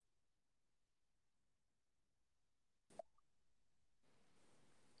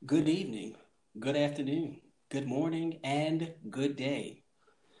Good evening, good afternoon, good morning, and good day.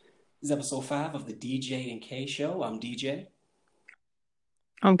 This is episode 5 of the DJ and K Show. I'm DJ.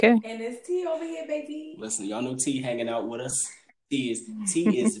 Okay. And it's T over here, baby. Listen, y'all know T hanging out with us. T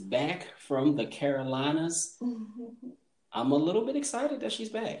is back from the Carolinas. I'm a little bit excited that she's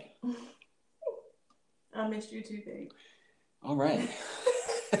back. I missed you too, babe. All right.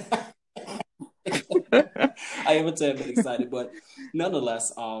 I am a tad bit excited, but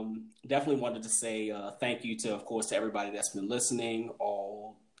nonetheless, definitely wanted to say thank you to, of course, to everybody that's been listening,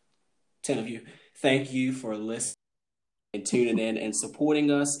 all 10 of you. Thank you for listening and tuning in and supporting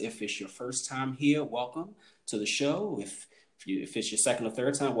us. If it's your first time here, welcome to the show. If it's your second or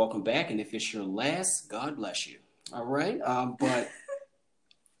third time, welcome back. And if it's your last, God bless you. All right. But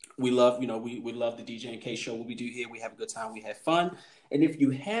we love, we love the DJ and K Show. What we do here, we have a good time, we have fun. And if you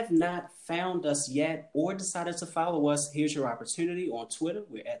have not found us yet or decided to follow us, here's your opportunity. On Twitter,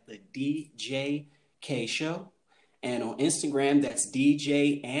 we're at the DJ K Show. And on Instagram, that's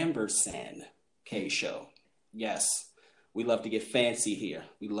DJ Amberson K Show. Yes, we love to get fancy here.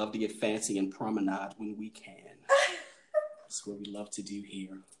 We love to get fancy and promenade when we can. That's what we love to do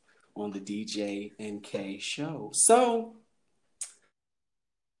here on the DJ and K Show. So,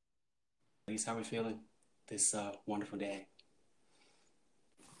 ladies, how are we feeling this wonderful day?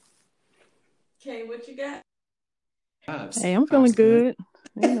 Okay, what you got? Hey, I'm feeling good.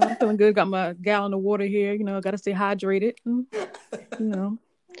 I'm feeling good. Got my gallon of water here. Got to stay hydrated.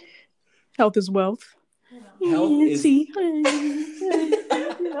 Health is wealth. Health is...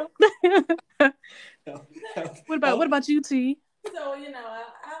 What about you, T? So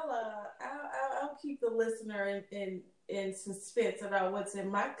I'll keep the listener in suspense about what's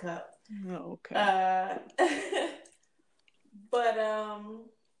in my cup. Oh, okay. But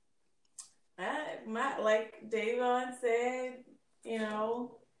like Davon said,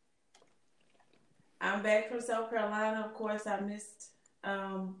 I'm back from South Carolina. Of course, I missed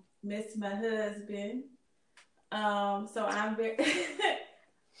my husband. So I'm very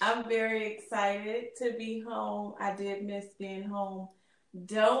I'm very excited to be home. I did miss being home.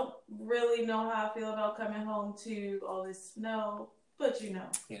 Don't really know how I feel about coming home to all this snow, but Yeah,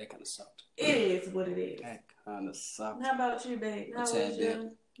 that kind of sucked. It is what it is. That kind of sucked. How about you, babe? How was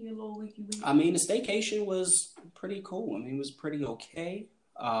your little weeky week? I mean, the staycation was pretty cool. I mean, it was pretty okay.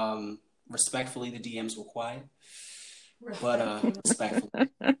 Respectfully, the DMs were quiet. But respectfully.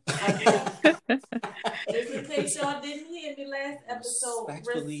 Just in case y'all didn't hear me last episode,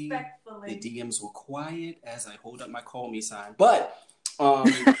 respectfully, the DMs were quiet as I hold up my call me sign. But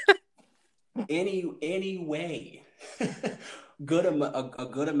anyway, a good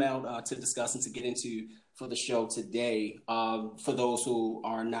amount to discuss and to get into for the show today. For those who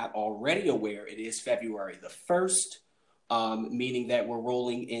are not already aware, it is February the 1st, meaning that we're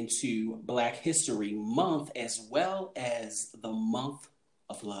rolling into Black History Month as well as the month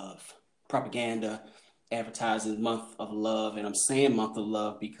of love. Propaganda, advertising month of love. And I'm saying month of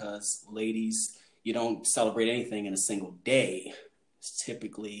love because, ladies, you don't celebrate anything in a single day. It's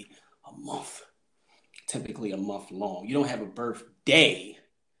typically a month long. You don't have a birthday.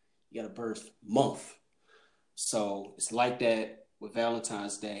 You got a birth month. So it's like that with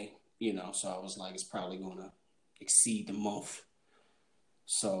Valentine's Day, so I was like, it's probably going to exceed the month.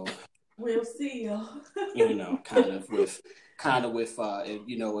 So we'll see, y'all. kind of with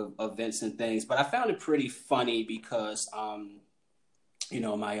events and things. But I found it pretty funny because my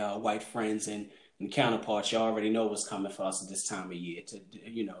white friends and counterparts, you already know what's coming for us at this time of year.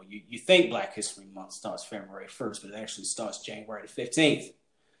 You think Black History Month starts February 1st, but it actually starts January the 15th.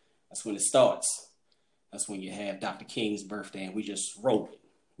 That's when it starts. That's when you have Dr. King's birthday, and we just roll it.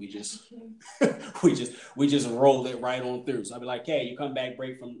 We just roll it right on through. So I'll be like, hey, you come back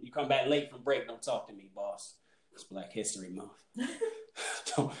late from break, don't talk to me, boss. It's Black History Month.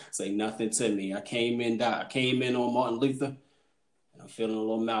 Don't say nothing to me. I came in on Martin Luther, and I'm feeling a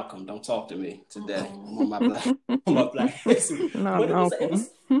little Malcolm. Don't talk to me today. I'm on my Black History. But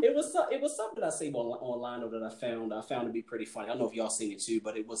it was something I saved online that I found to be pretty funny. I don't know if y'all seen it too,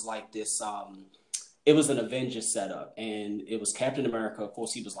 but it was like this. It was an Avengers setup, and it was Captain America. Of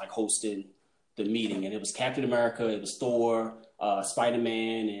course, he was like hosting the meeting, and it was Captain America, it was Thor,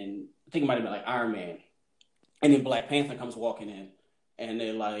 Spider-Man, and I think it might have been like Iron Man. And then Black Panther comes walking in, and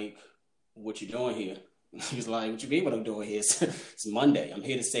they're like, "What you doing here?" He's like, "What you mean what I'm doing here? It's Monday. I'm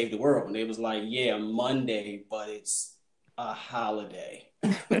here to save the world." And they was like, "Yeah, Monday, but it's a holiday."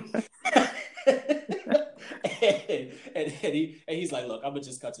 and he's like, "Look, I'm gonna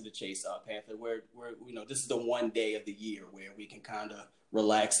just cut to the chase, Panther. We're this is the one day of the year where we can kind of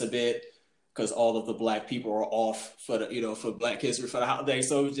relax a bit. because all of the Black people are off for the for Black History for the holiday.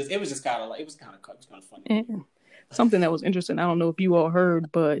 So it was just kind of funny. And something that was interesting, I don't know if you all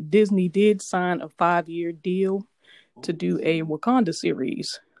heard, but Disney did sign a 5-year deal to do a Wakanda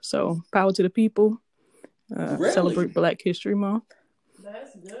series. So power to the people. Really? Celebrate Black History Month.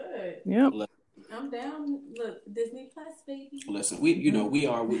 That's good. Yep. I'm down. Look, Disney Plus, baby. Listen,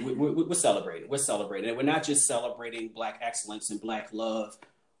 we're celebrating. We're celebrating, and we're not just celebrating Black excellence and Black love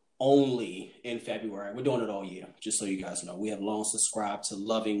only in February. We're doing it all year. Just so you guys know, we have long subscribed to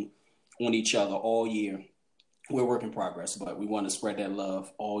loving on each other all year. We're work in progress, but we want to spread that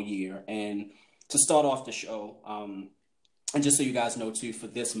love all year. And to start off the show, and just so you guys know too, for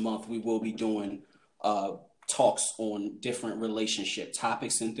this month we will be doing talks on different relationship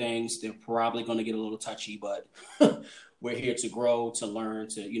topics and things. They're probably going to get a little touchy, but we're here to grow, to learn,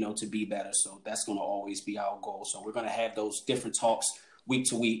 to be better. So that's going to always be our goal. So we're going to have those different talks week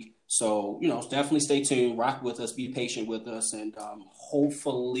to week. So, definitely stay tuned, rock with us, be patient with us. And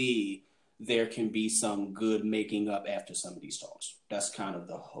hopefully there can be some good making up after some of these talks. That's kind of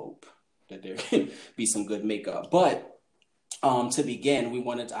the hope, that there can be some good makeup. But to begin, I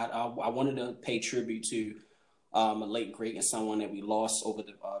wanted to pay tribute to a late great and someone that we lost over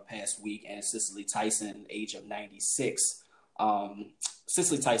the past week, and Cicely Tyson, age of 96.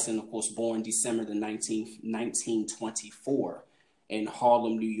 Cicely Tyson, of course, born December the 19th, 1924 in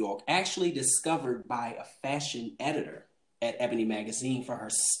Harlem, New York, actually discovered by a fashion editor at Ebony Magazine for her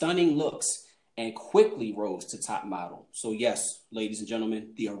stunning looks, and quickly rose to top model. So yes, ladies and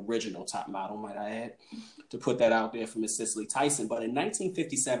gentlemen, the original top model, might I add, to put that out there for Miss Cicely Tyson. But in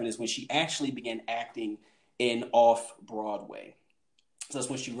 1957 is when she actually began acting in Off-Broadway. So that's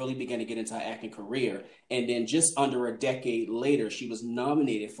when she really began to get into her acting career. And then just under a decade later, she was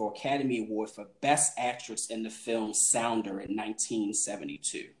nominated for Academy Award for Best Actress in the film Sounder in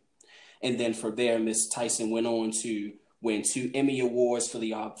 1972. And then from there, Miss Tyson went on to win 2 Emmy Awards for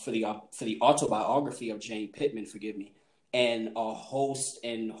the autobiography of Jane Pittman, and a host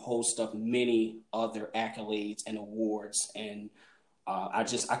of many other accolades and awards. And I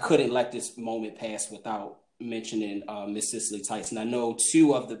couldn't let this moment pass without mentioning Miss Cicely Tyson. I know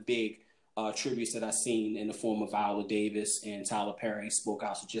 2 of the big tributes that I've seen in the form of Viola Davis and Tyler Perry spoke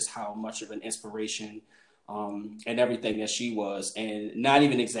out to just how much of an inspiration and everything that she was, and not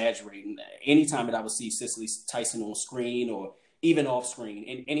even exaggerating. Anytime that I would see Cicely Tyson on screen or even off screen,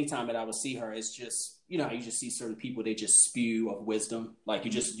 and anytime that I would see her, it's just, how you just see certain people, they just spew of wisdom. Like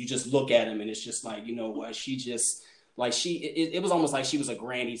you just look at them and it's just like, what, she just, like it was almost like she was a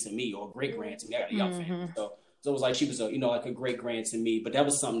granny to me, or a great grand to me. I got a young family. So it was like she was like a great grand to me. But that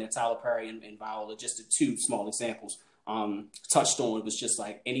was something that Tyler Perry and Viola, just the 2 small examples, touched on. It was just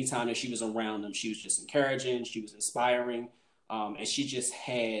like anytime that she was around them, she was just encouraging, she was inspiring, and she just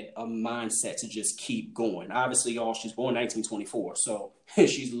had a mindset to just keep going. Obviously, y'all, she's born 1924, so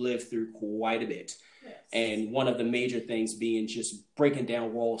she's lived through quite a bit. Yes. And one of the major things being just breaking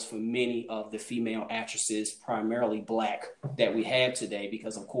down walls for many of the female actresses, primarily Black, that we have today,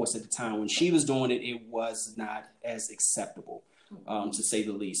 because of course at the time when she was doing it, it was not as acceptable. To say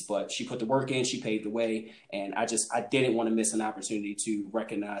the least. But she put the work in, she paved the way, and I didn't want to miss an opportunity to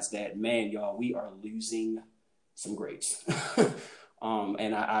recognize that, man, y'all, we are losing some greats.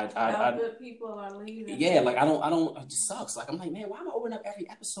 And how good people are leaving. Yeah, like I don't. It just sucks. Like I'm like, man, why am I opening up every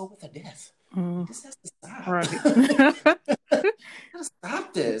episode with a death? This has to stop. Right. Gotta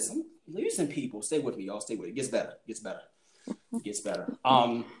stop this. I'm losing people. Stay with me, y'all. Stay with it. It gets better.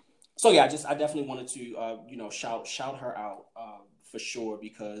 So yeah, I definitely wanted to shout her out for sure,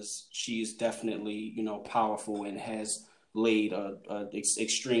 because she's definitely powerful and has laid a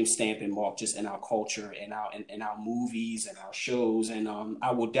extreme stamp and mark just in our culture and our movies and our shows. And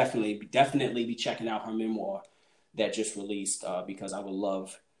I will definitely be checking out her memoir that just released, because I would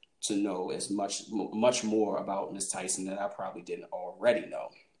love to know as much more about Miss Tyson that I probably didn't already know.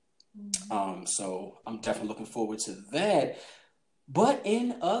 Mm-hmm. So I'm definitely looking forward to that. But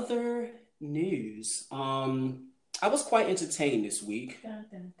in other news, I was quite entertained this week. Dun,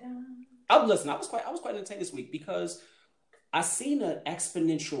 dun, dun. I was quite entertained this week because I seen an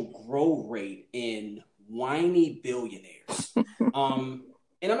exponential growth rate in whiny billionaires. And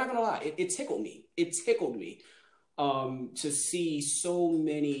I'm not gonna lie, it tickled me. It tickled me to see so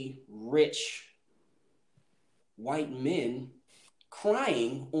many rich white men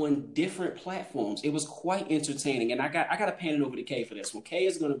crying on different platforms. It was quite entertaining, and I got to pan it over to Kay for this one. Kay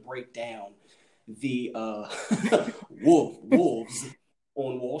is going to break down the wolves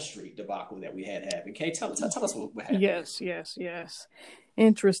on Wall Street debacle that we had happened. Kay, tell us what happened. Yes.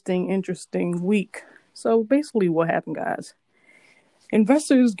 Interesting week. So basically, what happened, guys?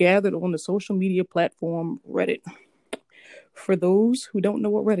 Investors gathered on the social media platform Reddit. For those who don't know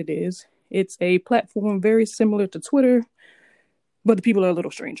what Reddit is, it's a platform very similar to Twitter, but the people are a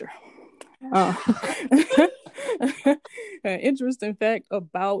little stranger. An interesting fact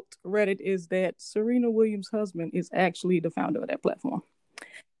about Reddit is that Serena Williams' husband is actually the founder of that platform.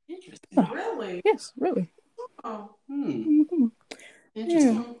 Interesting. Really? Yes, really. Oh. Mm-hmm.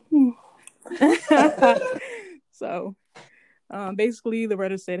 Interesting. Yeah. So, basically, the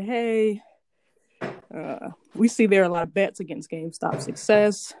Reddit said, hey, we see there are a lot of bets against GameStop's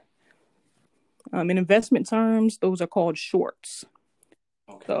success. In investment terms, those are called shorts.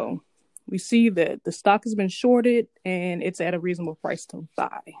 Okay. So we see that the stock has been shorted and it's at a reasonable price to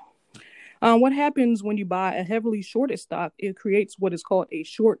buy. What happens when you buy a heavily shorted stock? It creates what is called a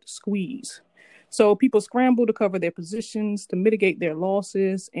short squeeze. So people scramble to cover their positions to mitigate their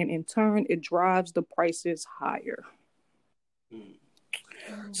losses, and in turn, it drives the prices higher.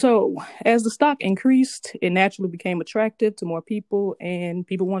 So as the stock increased, it naturally became attractive to more people, and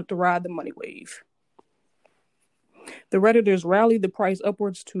people wanted to ride the money wave. The Redditors rallied the price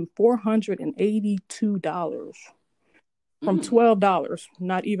upwards to $482 from $12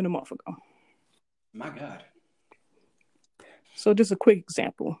 not even a month ago. My God. So just a quick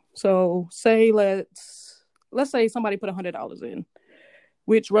example. So let's say somebody put $100 in,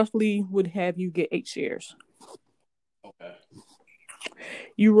 which roughly would have you get 8 shares. Okay.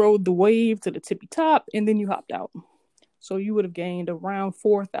 You rode the wave to the tippy top and then you hopped out. So you would have gained around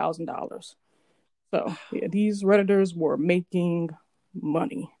 $4,000. So yeah, these Redditors were making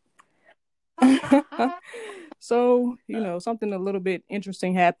money. So, something a little bit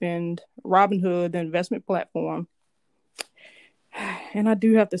interesting happened. Robinhood, the investment platform. And I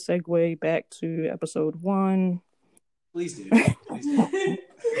do have to segue back to episode 1. Please do. Please do.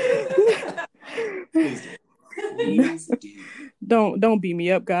 Please do. Please do. Don't beat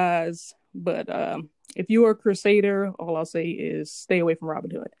me up, guys. But if you are a Crusader, all I'll say is stay away from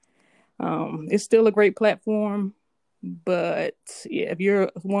Robinhood. It's still a great platform, but yeah, if you're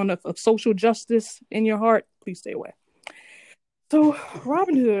one of social justice in your heart, please stay away. So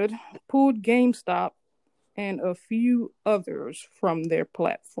Robinhood pulled GameStop and a few others from their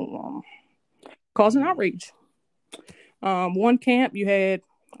platform, causing outrage. One camp, you had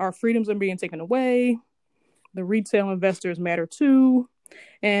our freedoms are being taken away. The retail investors matter too.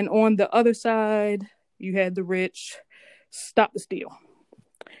 And on the other side, you had the rich stop the steal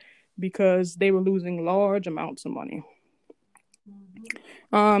because they were losing large amounts of money.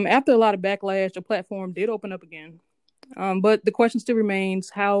 After a lot of backlash, the platform did open up again. But the question still remains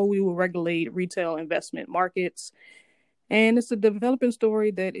how we will regulate retail investment markets. And it's a developing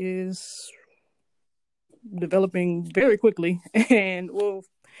story that is developing very quickly, and we'll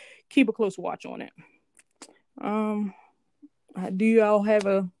keep a close watch on it. Do you all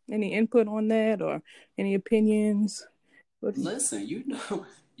have any input on that or any opinions? Listen, you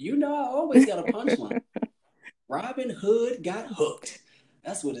know, I always got a punchline. Robin Hood got hooked.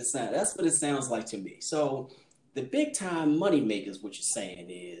 That's what it sounds. That's what it sounds like to me. So the big time money makers, what you're saying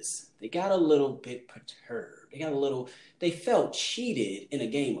is they got a little bit perturbed. They felt cheated in a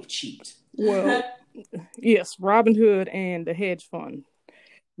game of cheat. Well, yes, Robin Hood and the hedge fund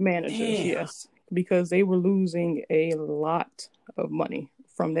managers, yes, because they were losing a lot of money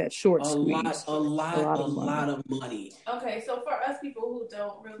from that short squeeze. A lot of money. Okay, so for us people who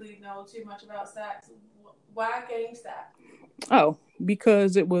don't really know too much about stocks, why GameStop? Oh,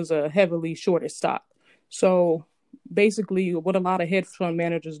 because it was a heavily shorted stock. So basically what a lot of hedge fund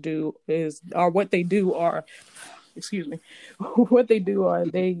managers do is they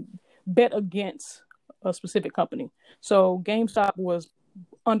bet against a specific company. So GameStop was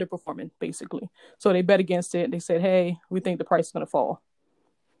underperforming basically. So they bet against it. They said, hey, we think the price is going to fall.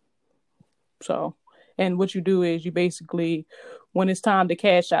 So, and what you do is you basically, when it's time to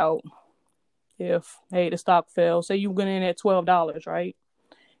cash out, if, hey, the stock fell, say you went in at $12, right?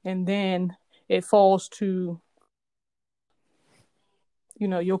 And then it falls to,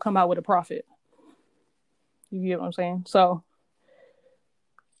 you'll come out with a profit. You get what I'm saying? So.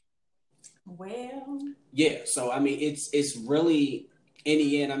 Well. Yeah. So, I mean, it's really, in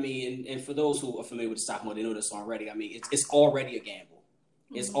the end, I mean, and for those who are familiar with the stock market, they know this already. I mean, it's already a gamble.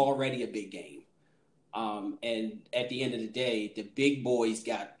 Mm-hmm. It's already a big game. And at the end of the day, the big boys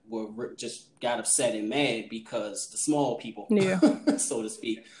got upset and mad because the small people, so to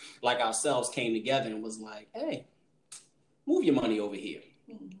speak, like ourselves, came together and was like, "Hey, move your money over here.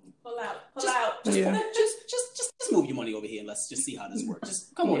 Pull out. Just move your money over here and let's just see how this works.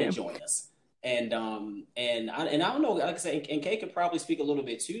 Just come on and join us." I don't know, like I said, and Kay could probably speak a little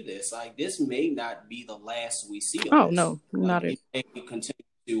bit to this. Like, this may not be the last we see of Oh this. no, not Like, at. it may continue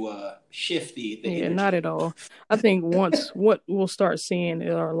to shift the Yeah, energy. not at all. I think once what we'll start seeing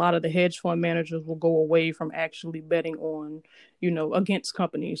are a lot of the hedge fund managers will go away from actually betting on, against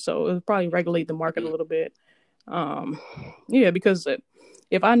companies. So it'll probably regulate the market a little bit. Um, yeah, because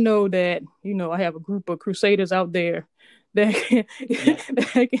if I know that, I have a group of crusaders out there that can, Yeah.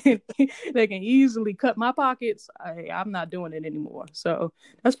 that can easily cut my pockets, I'm not doing it anymore. So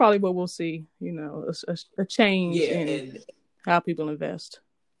that's probably what we'll see, a change Yeah, in how people invest.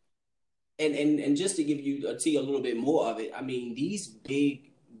 and just to give you a little bit more of it, I mean, these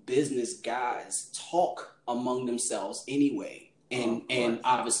big business guys talk among themselves anyway, and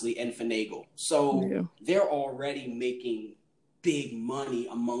obviously and finagle. So Yeah. they're already making big money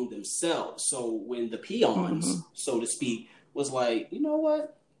among themselves. So when the peons, so to speak, was like, you know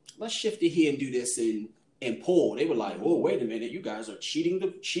what, let's shift it here and do this and pull. They were like, oh, wait a minute, you guys are cheating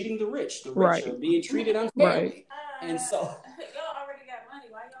the rich. The rich are being treated unfairly, and so y'all already got money.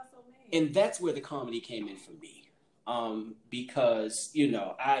 Why y'all so mad? and that's where the comedy came in for me, because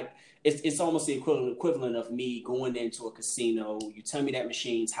it's almost the equivalent of me going into a casino. You tell me that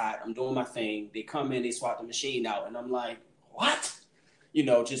machine's hot, I'm doing my thing. They come in, they swap the machine out, and I'm like, what?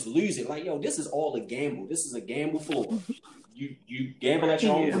 Just lose it. Like, yo, this is all a gamble. This is a gamble floor. You gamble at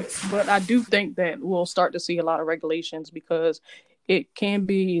your own risk. But I do think that we'll start to see a lot of regulations because it can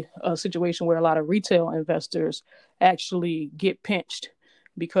be a situation where a lot of retail investors actually get pinched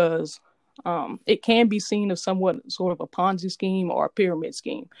because it can be seen as somewhat sort of a Ponzi scheme or a pyramid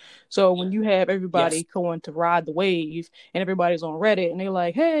scheme. So when you have everybody going to ride the wave and everybody's on Reddit and they're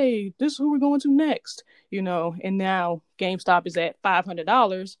like, hey, this is who we're going to next, and now GameStop is at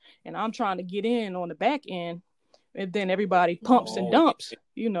 $500 and I'm trying to get in on the back end. And then everybody pumps and dumps,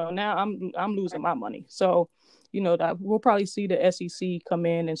 now I'm losing my money. So, that we'll probably see the SEC come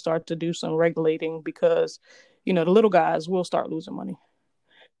in and start to do some regulating because, the little guys will start losing money.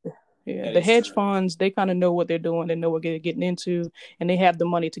 Yeah, the hedge funds, they kind of know what they're doing. They know what they're getting into and they have the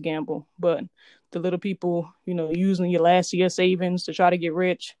money to gamble. But the little people, using your last year savings to try to get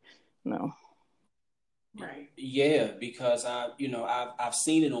rich, no. Right. Yeah, because I've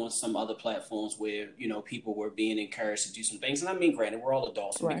seen it on some other platforms where people were being encouraged to do some things, and I mean, granted, we're all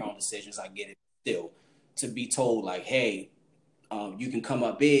adults and make our own decisions. I get it. Still, to be told like, hey, you can come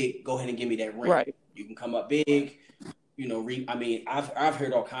up big. Go ahead and give me that rent. Right. You can come up big. I've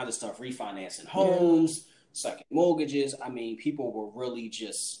heard all kinds of stuff. Refinancing homes, second mortgages. I mean, people were really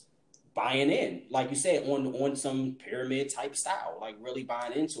just buying in, like you said, on some pyramid type style, like really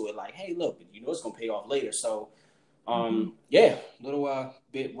buying into it. Like, hey, look, it's gonna pay off later. So, little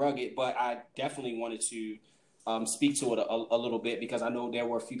bit rugged, but I definitely wanted to speak to it a little bit because I know there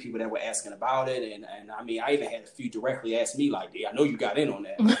were a few people that were asking about it, and I mean, I even had a few directly ask me like, "I know you got in on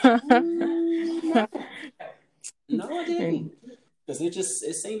that." No, I didn't. Because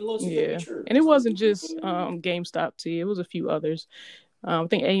it seemed a little too true. And it wasn't just GameStop T. It was a few others. I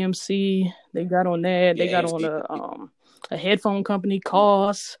think AMC, they got on that. They got AMC. On a headphone company,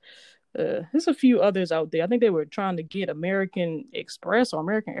 COS. There's a few others out there. I think they were trying to get American Express or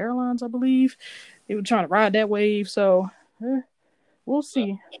American Airlines, I believe. They were trying to ride that wave. So we'll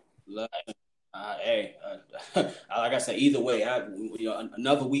see. Hey, like I said, either way,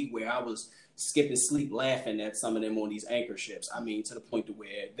 another week where I was skipping sleep laughing at some of them on these anchor ships. I mean, to the point to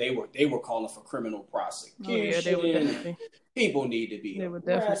where they were calling for criminal prosecution. Oh, yeah, they were definitely. People need to be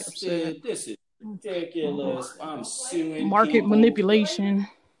arrested. This is ridiculous. I'm suing. Market manipulation.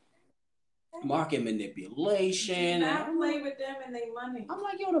 Market manipulation. Not play with them and their money. I'm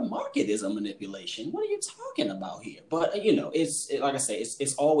like, yo, the market is a manipulation. What are you talking about here? But it's like I say,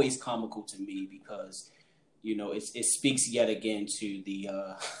 it's always comical to me because it speaks yet again to the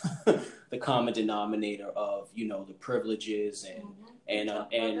the common denominator of the privileges and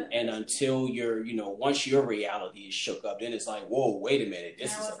until you're once your reality is shook up, then it's like, whoa, wait a minute,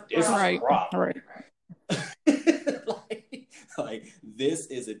 this is a problem. Right. like this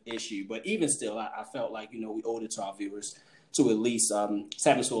is an issue. But even still, I felt like we owed it to our viewers to at least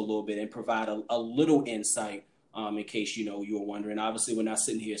tap into a little bit and provide a little insight in case you were wondering. Obviously, we're not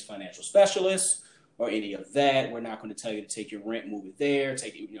sitting here as financial specialists or any of that. We're not going to tell you to take your rent, move it there.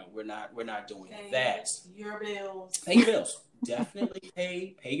 We're not doing that. Your bills. Pay your bills. Definitely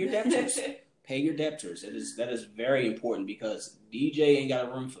pay your debtors. Pay your debtors. That is very important because DJ ain't got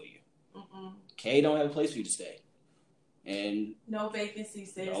a room for you. Kay don't have a place for you to stay. And no vacancy,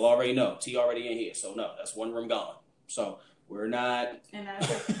 sis. Y'all already know. T already in here. So no, that's one room gone. So we're not. And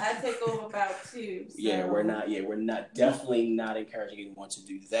I take over about too. So. Yeah, we're not. Yeah, we're not. Definitely not encouraging anyone to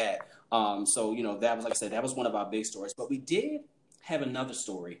do that. So that was, like I said, that was one of our big stories. But we did have another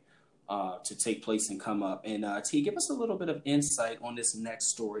story to take place and come up. And T, give us a little bit of insight on this next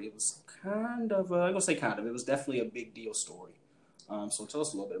story. It was kind of, I'm gonna say kind of. It was definitely a big deal story. So tell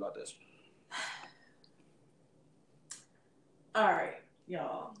us a little bit about this. All right,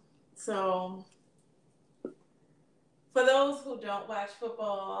 y'all. So, for those who don't watch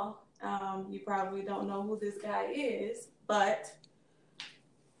football, you probably don't know who this guy is. But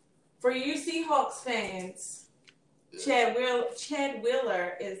for you Seahawks fans, Chad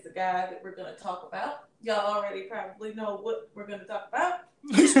Wheeler is the guy that we're going to talk about. Y'all already probably know what we're going to talk about.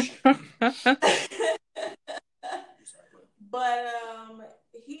 But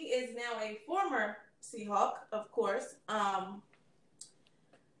he is now a former Seahawk, of course.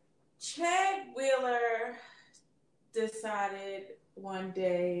 Chad Wheeler decided one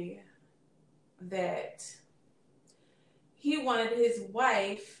day that he wanted his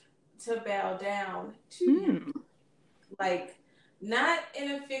wife to bow down to him. Like, not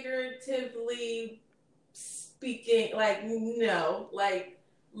in a figuratively speaking, like, no, like,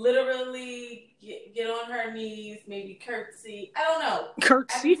 literally get on her knees, maybe curtsy. I don't know.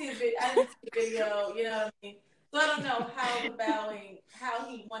 Curtsy? I didn't see the video, you know what I mean? So I don't know how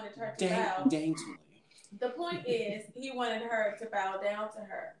he wanted her to bow. Daintily. The point is, he wanted her to bow down to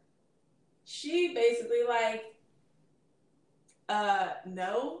her. She basically like,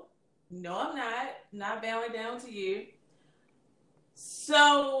 no, I'm not bowing down to you.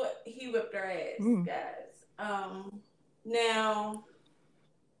 So he whipped her ass, guys. Now,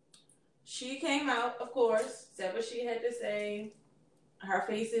 she came out, of course, said what she had to say. Her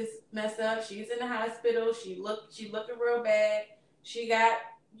face is messed up. She's in the hospital. She looking real bad. She got,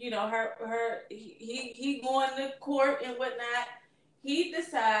 he going to court and whatnot. He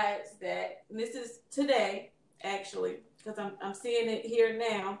decides that, and this is today, actually, because I'm seeing it here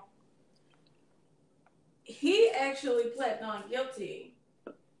now. He actually pled non guilty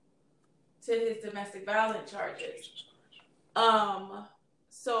to his domestic violence charges.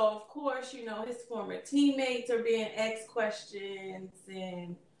 So, of course, his former teammates are being asked questions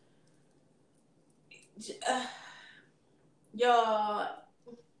and y'all.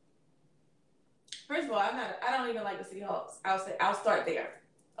 First of all, I don't even like the Seahawks. I'll start there.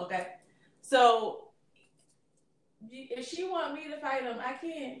 Okay. So, if she want me to fight him, I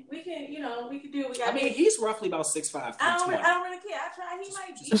can. We can. We can do what we got. I mean, he's roughly about 6'5". I don't really care. I try. He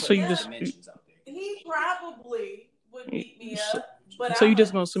might beat me up. He probably would beat me up. But so you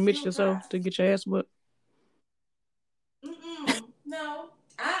just gonna submit yourself to get your ass whipped? No,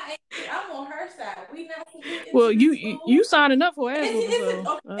 I'm on her side. We not. Well, you signing up for ass whooping,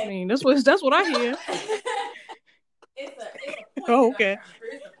 so okay. I mean that's what I hear. It's a point. Oh, okay.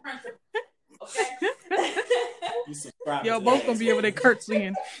 It's a principle. Okay. Y'all both gonna be over there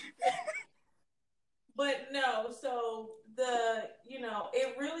curtsying. But no, so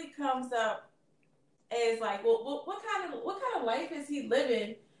it really comes up as like, well, what kind of life is he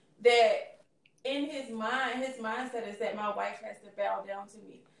living that in his mindset is that my wife has to bow down to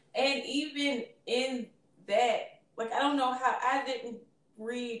me. And even in that, like, I don't know how, I didn't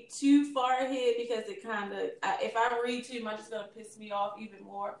read too far ahead because it kind of, if I read too much, it's going to piss me off even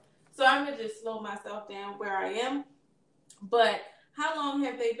more. So I'm going to just slow myself down where I am. But how long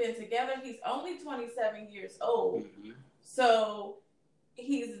have they been together? He's only 27 years old. Mm-hmm. So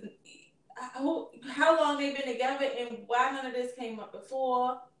how long they've been together and why none of this came up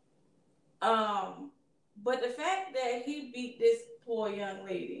before. But the fact that he beat this poor young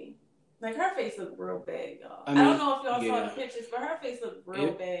lady, like, her face looked real bad, y'all. I don't know if y'all saw the pictures, but her face looked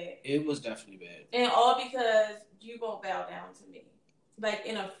real bad. It was definitely bad. And all because you won't bow down to me. Like,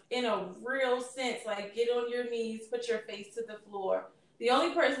 in a real sense, like, get on your knees, put your face to the floor. The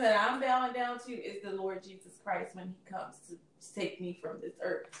only person that I'm bowing down to is the Lord Jesus Christ when he comes to take me from this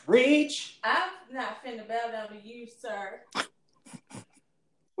earth. Preach. I'm not finna bow down to you, sir.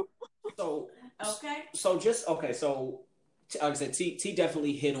 So okay. So like I said, T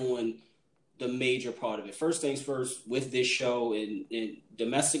definitely hit on the major part of it. First things first, with this show in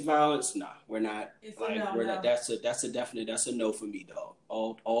domestic violence, nah, we're not. It's not. That's a no for me, dog.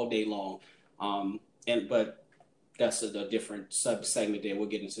 All day long. But that's a different sub segment there. We'll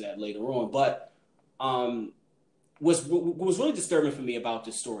get into that later on. But what was really disturbing for me about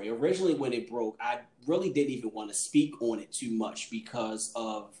this story, originally when it broke, I really didn't even want to speak on it too much because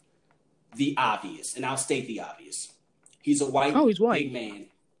of the obvious, and I'll state the obvious. He's a white, big man.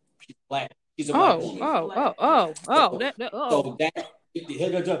 She's black. She's a white woman. So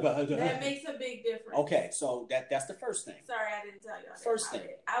That makes a big difference. Okay, so that's the first thing. Sorry, I didn't tell y'all. First thing.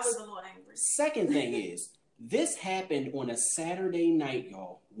 I was a little angry. Second thing is, this happened on a Saturday night,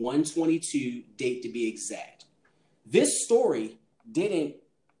 y'all. 1/22, date to be exact. This story didn't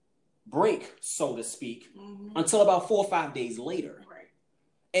break, so to speak, until about 4 or 5 days later. Right.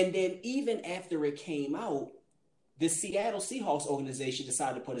 And then even after it came out, the Seattle Seahawks organization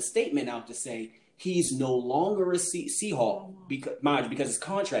decided to put a statement out to say he's no longer a Seahawk because his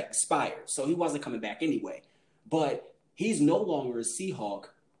contract expired. So he wasn't coming back anyway. But he's no longer a Seahawk.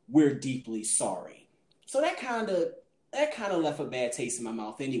 We're deeply sorry. So that kind of left a bad taste in my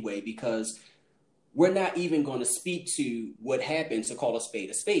mouth anyway, because we're not even going to speak to what happened to call a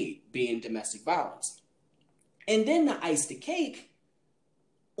spade, being domestic violence. And then to ice the cake,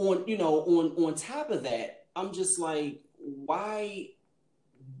 on top of that, I'm just like, why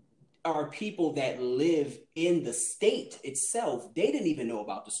are people that live in the state itself, they didn't even know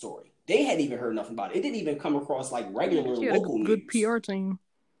about the story. They hadn't even heard nothing about it. It didn't even come across like regular local news. Good PR team.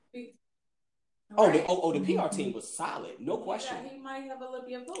 Right. The PR team was solid, no question. He might have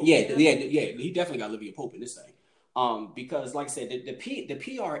Olivia Pope. Yeah, he definitely got Olivia Pope in this thing. Because like I said, the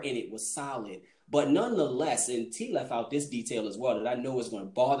PR in it was solid, but nonetheless, and T left out this detail as well that I know is going to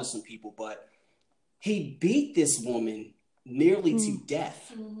bother some people, but he beat this woman nearly to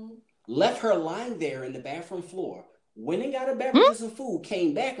death, left her lying there in the bathroom floor, went and got a beverage and food,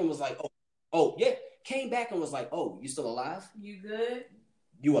 came back and was like, came back and was like, oh, you still alive? You good?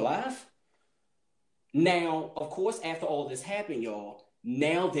 You alive? Now, of course, after all this happened, y'all,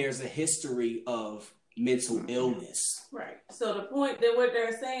 now there's a history of mental illness. Right. So the point that what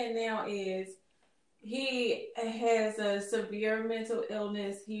they're saying now is he has a severe mental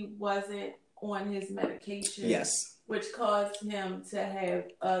illness. He wasn't on his medication. Yes. Which caused him to have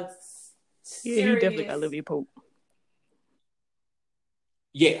a serious... Yeah, he definitely got Olivia Pope.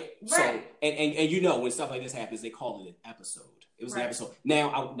 Yeah. Right. So, and when stuff like this happens, they call it an episode. It was an episode.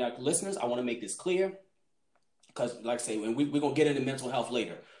 Now, listeners, I want to make this clear, because, like I say, we're going to get into mental health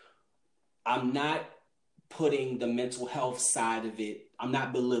later. I'm not putting the mental health side of it, I'm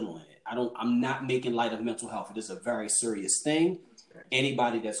not belittling it. I'm not making light of mental health. It is a very serious thing.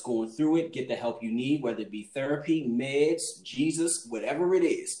 Anybody that's going through it, get the help you need, whether it be therapy, meds, Jesus, whatever it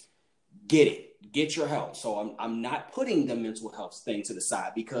is, get it. Get your help. So I'm not putting the mental health thing to the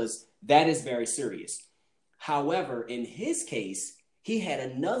side, because that is very serious. However, in his case, he had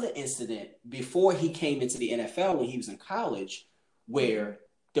another incident before he came into the NFL when he was in college, where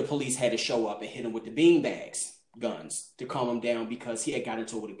the police had to show up and hit him with the beanbags guns to calm him down because he had got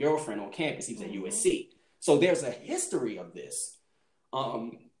into it with a girlfriend on campus. He was at USC. So there's a history of this.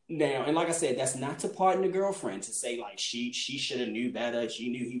 Now, and like I said, that's not to pardon the girlfriend, to say like she should have knew better. She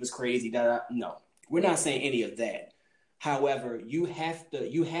knew he was crazy. No, we're not saying any of that. However, you have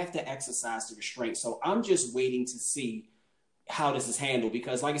to exercise the restraint. So I'm just waiting to see how this is handled,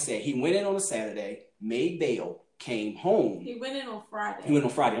 because like I said, he went in on a Saturday, made bail, came home. He went in on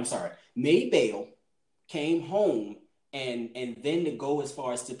Friday. I'm sorry. Made bail, came home, and then to go as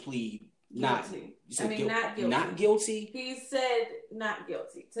far as to plead not guilty. Not guilty. He said not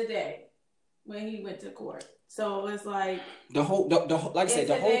guilty today when he went to court. So it was like the whole like I said,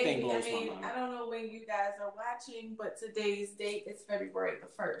 the whole thing blows my mind. I don't know when you guys are watching, but today's date is February the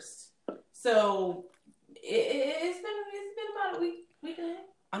 1st. So it's been about a week and a half.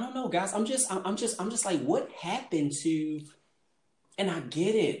 I don't know, guys. I'm just like, what happened to? And I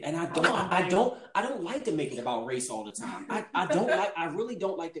get it, and I don't like to make it about race all the time. I really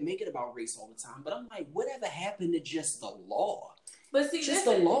don't like to make it about race all the time. But I'm like, whatever happened to just the law? But see, just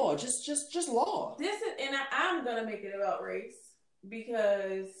the law, just law. I'm gonna make it about race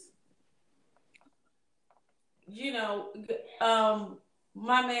because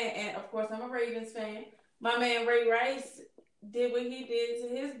my man, and of course I'm a Ravens fan. My man Ray Rice did what he did to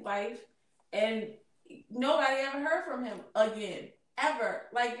his wife, and nobody ever heard from him again. Ever.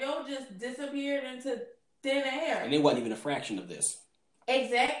 Like, just disappeared into thin air. And it wasn't even a fraction of this.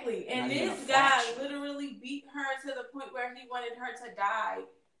 Exactly. And this guy literally beat her to the point where he wanted her to die.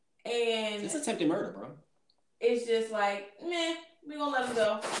 And it's attempted murder, bro. It's just like, meh, we gonna let him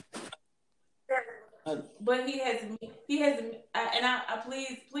go. But he has, and I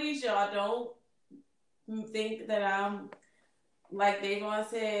please y'all don't think that I'm, like Davon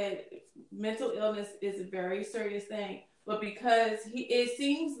said, mental illness is a very serious thing. But because it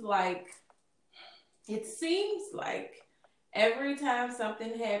seems like every time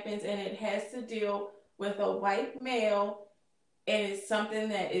something happens and it has to deal with a white male, and it's something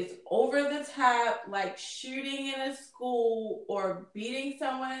that is over the top, like shooting in a school or beating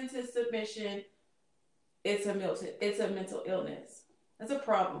someone into submission, it's a mental illness. That's a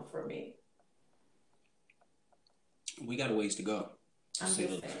problem for me. We got a ways to go. I'm just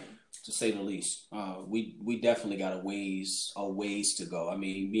saying. To say the least, we definitely got a ways to go. I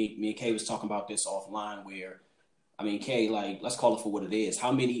mean, me and Kay was talking about this offline. Where, I mean, Kay, like, let's call it for what it is.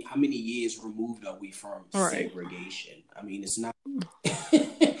 How many years removed are we from segregation? I mean, it's not.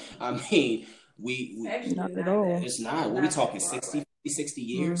 I mean, we not at all. It's not. What we talking 60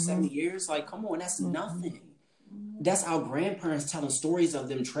 years, 70 years? Like, come on, that's nothing. That's our grandparents telling stories of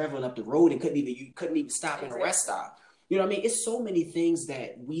them traveling up the road and couldn't even stop in a rest stop. You know what I mean? It's so many things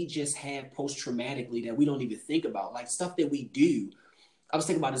that we just have post-traumatically that we don't even think about. Like stuff that we do. I was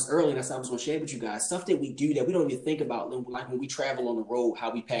thinking about this earlier, and that's what I was going to share with you guys. Stuff that we do that we don't even think about. Like when we travel on the road,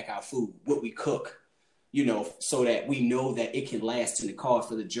 how we pack our food, what we cook, you know, so that we know that it can last in the car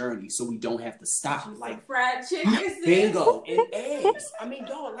for the journey, so we don't have to stop. Like fried chicken, bingo, and eggs. I mean,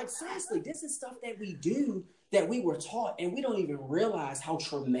 dog, like seriously, this is stuff that we do that we were taught, and we don't even realize how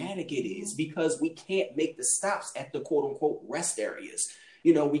traumatic it is because we can't make the stops at the quote unquote rest areas.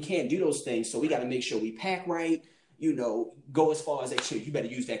 You know, we can't do those things, so we got to make sure we pack right. You know, go as far as that shit. You better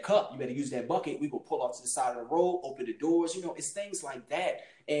use that cup. You better use that bucket. We will pull off to the side of the road, open the doors. You know, it's things like that.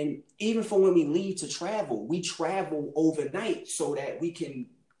 And even for when we leave to travel, we travel overnight so that we can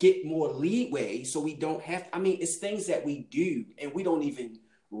get more leeway so we don't have to, I mean, it's things that we do and we don't even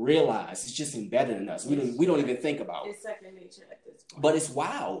realize. It's just embedded in us. We don't even think about it. It's second nature at this point. But it's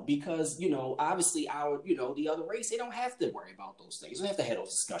wild because, you know, obviously the other race, they don't have to worry about those things. They don't have to have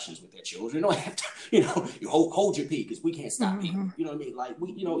those discussions with their children. They don't have to, you know, you hold your pee because we can't stop people. You know what I mean? Like,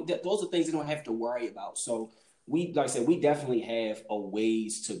 those are things they don't have to worry about. So we, like I said, we definitely have a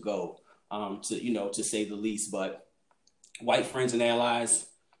ways to go, to say the least. But white friends and allies,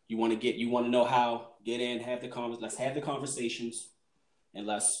 you want to know how, get in, let's have the conversations. And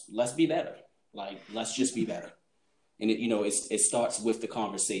let's be better. Like, let's just be better. And it starts with the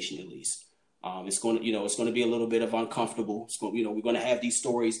conversation at least. It's going to be a little bit of uncomfortable. We're going to have these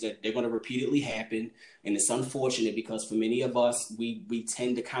stories that they're going to repeatedly happen, and it's unfortunate because for many of us, we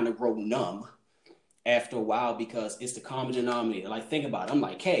tend to kind of grow numb after a while because it's the common denominator. Like, think about it. I'm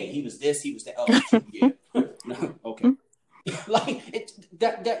like, hey, he was this, he was that. Oh, yeah, no, okay. Like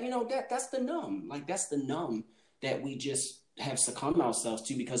that's the numb. Like that's the numb that we just have succumbed ourselves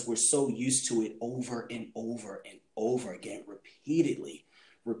to because we're so used to it over and over and over again, repeatedly.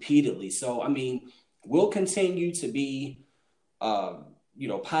 So, I mean, we'll continue to be,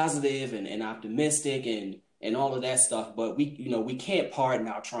 positive and optimistic and all of that stuff. But we can't pardon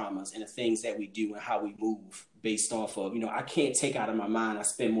our traumas and the things that we do and how we move based off of, I can't take out of my mind. I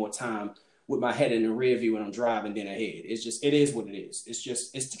spend more time with my head in the rear view when I'm driving than ahead. It is what it is.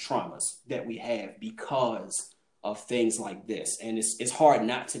 It's the traumas that we have because of things like this. And it's hard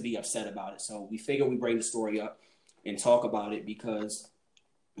not to be upset about it. So we figure we bring the story up and talk about it because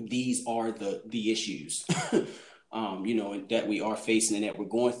these are the issues, that we are facing and that we're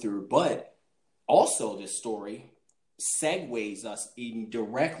going through. But also this story segues us even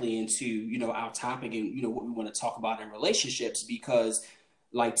directly into, our topic and, what we want to talk about in relationships because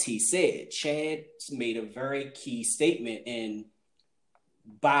like T said, Chad made a very key statement in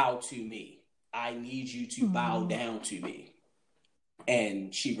bow to me. I need you to bow down to me.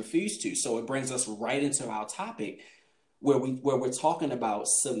 And she refused to. So it brings us right into our topic where we're talking about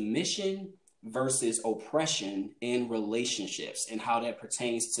submission versus oppression in relationships and how that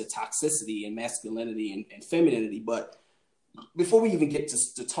pertains to toxicity and masculinity and femininity. But before we even get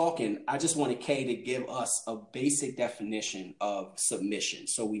to talking, I just wanted Kay to give us a basic definition of submission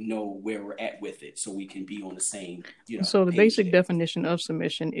so we know where we're at with it so we can be on the same, So the basic definition of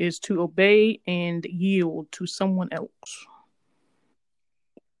submission is to obey and yield to someone else.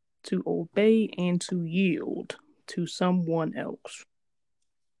 To obey and to yield to someone else.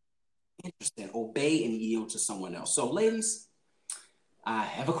 Interesting. Obey and yield to someone else. So ladies, I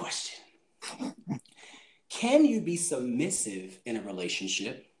have a question. Can you be submissive in a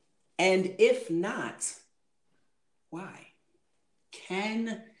relationship? And if not, why?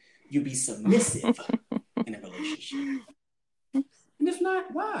 Can you be submissive in a relationship? And if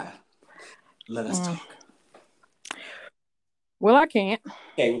not, why? Let us talk. Well, I can't.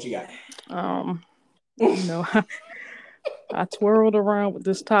 Okay, what you got? I twirled around with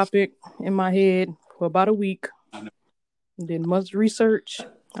this topic in my head for about a week. Did much research.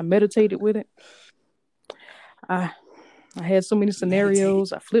 I meditated with it. I had so many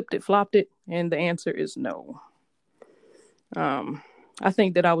scenarios. I flipped it, flopped it, and the answer is no. I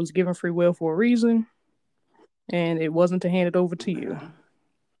think that I was given free will for a reason, and it wasn't to hand it over to you.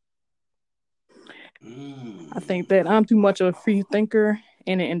 I think that I'm too much of a free thinker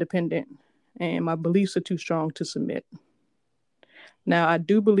and an independent, and my beliefs are too strong to submit. Now, I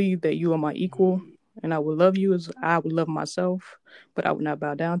do believe that you are my equal, and I will love you as I would love myself, but I would not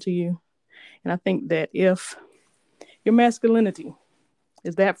bow down to you. And I think that if your masculinity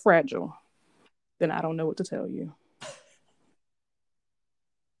is that fragile, then I don't know what to tell you.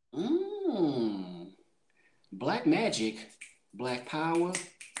 Black magic, black power,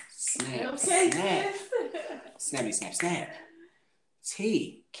 snap, Okay. snap, snappy, snap, snap.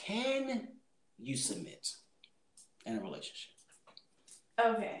 T, can you submit in a relationship?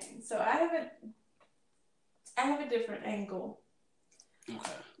 Okay, so I have a different angle.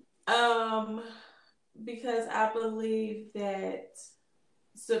 Okay. Because I believe that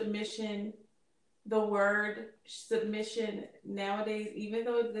submission, the word submission nowadays, even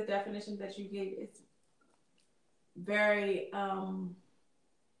though the definition that you gave is very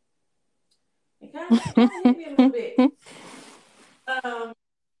it kind of hit me a little bit.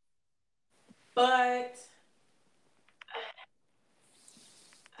 But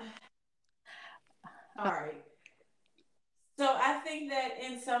all right. So I think that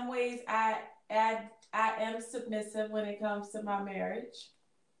in some ways I am submissive when it comes to my marriage.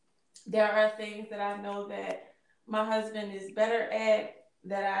 There are things that I know that my husband is better at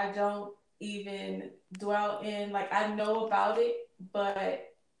that I don't even dwell in. Like I know about it,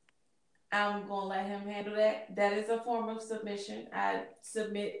 but I'm gonna let him handle that. That is a form of submission. I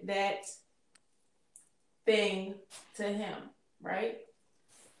submit that thing to him, right?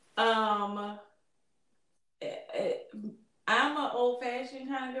 I'm an old fashioned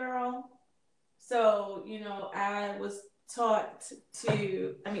kind of girl. So, I was taught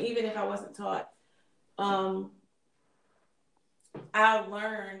to, I mean, even if I wasn't taught, I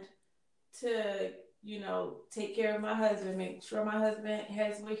learned to, take care of my husband, make sure my husband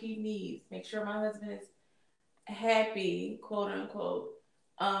has what he needs, make sure my husband is happy, quote unquote.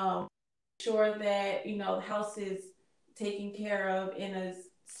 Sure that, the house is taken care of in a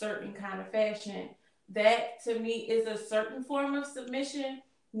certain kind of fashion. That to me is a certain form of submission.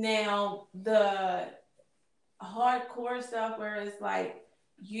 Now, the hardcore stuff where it's like,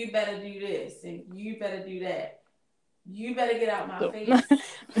 you better do this and you better do that. You better get out my face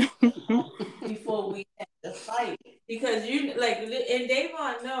before we have to fight. Because you, like, and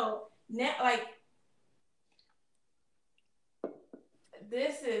Davon, no, now, like,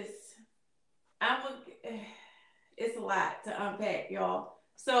 this is, it's a lot to unpack, y'all.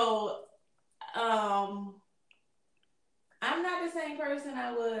 So, I'm not the same person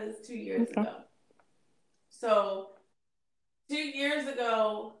I was 2 years ago. So 2 years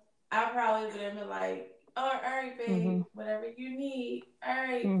ago, I probably would have been like, oh, all right, babe, whatever you need. All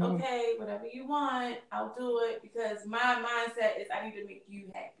right, okay, whatever you want, I'll do it. Because my mindset is I need to make you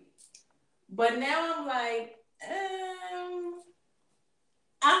happy. But now I'm like,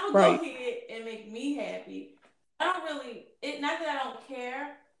 I'm going to go ahead and make me happy. I don't really, not that I don't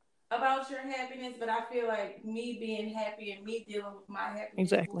care about your happiness, but I feel like me being happy and me dealing with my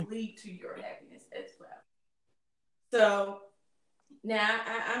happiness will lead to your happiness as well. So now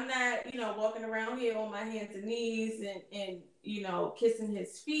I'm not, walking around here on my hands and knees and kissing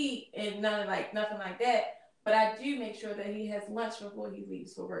his feet and nothing like that. But I do make sure that he has lunch before he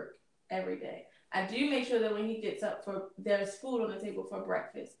leaves for work every day. I do make sure that when he gets up there's food on the table for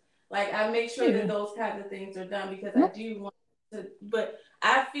breakfast. Like I make sure that those kinds of things are done because I do want to. But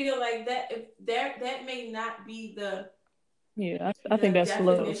I feel like that may not be the I think that's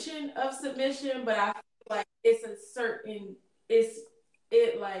definition of submission, but I feel like it's a certain it's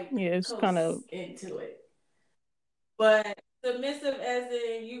kind of into it. But submissive as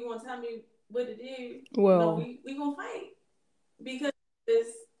in you gonna tell me what to do. Well, no, we gonna fight because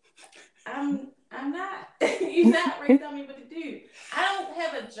I'm not. You're not ready to tell me what to do. I don't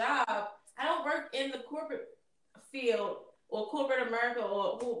have a job. I don't work in the corporate field or corporate America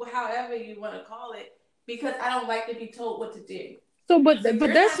or however you want to call it because I don't like to be told what to do. So, but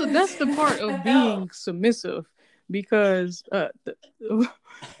that's the part of being submissive because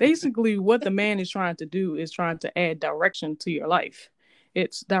basically what the man is trying to do is trying to add direction to your life.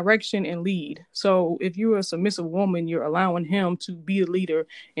 It's direction and lead. So if you're a submissive woman, you're allowing him to be a leader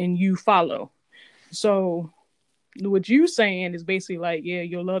and you follow. So what you saying is basically like, yeah,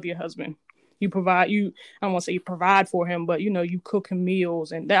 you'll love your husband. You provide, I don't want to say you provide for him, but you cook him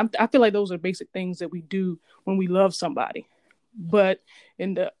meals. And I feel like those are basic things that we do when we love somebody. But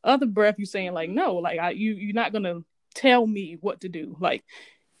in the other breath, you're saying like, no, like you're not going to tell me what to do. Like,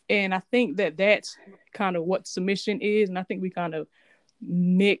 and I think that that's kind of what submission is. And I think we kind of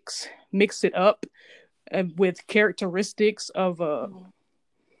mix it up with characteristics of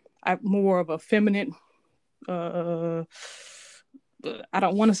more of a feminine I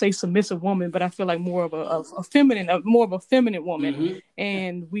don't want to say submissive woman, but I feel like more of a feminine woman. Mm-hmm.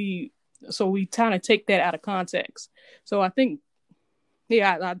 And we kind of take that out of context. So I think,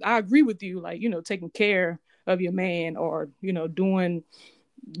 yeah, I agree with you. Like, taking care of your man, or, doing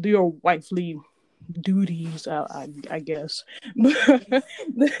your wifely duties, I guess. The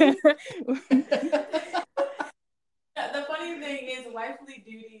funny thing is, wifely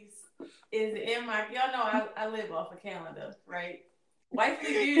duties is in my. Y'all know I live off a calendar, right?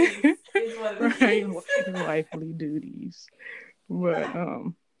 Wifely duties is what it is. Wifely duties,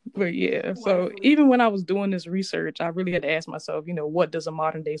 but yeah. So even when I was doing this research, I really had to ask myself, what does a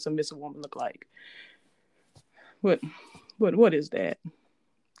modern day submissive woman look like? What is that?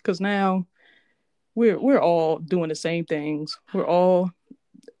 Because now we're all doing the same things. We're all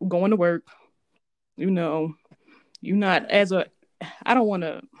going to work. You're not I don't want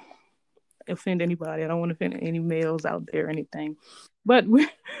to offend anybody. I don't want to offend any males out there or anything. But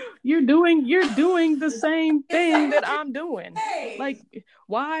you're doing the same thing that I'm doing. Like,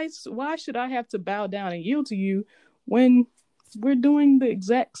 why should I have to bow down and yield to you when we're doing the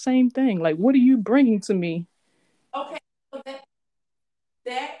exact same thing? Like, what are you bringing to me? Okay, so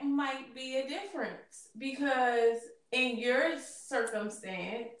that might be a difference, because in your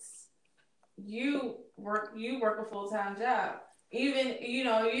circumstance, you work a full-time job. Even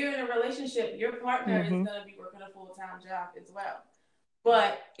you're in a relationship, your partner is going to be working a full-time job as well.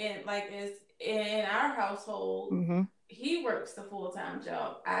 But in our household, he works the full-time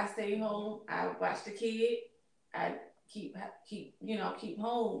job. I stay home. I watch the kid. I keep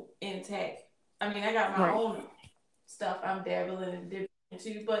home intact. I mean, I got my own stuff I'm dabbling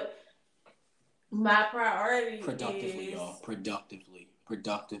into, but my priority productively, is y'all.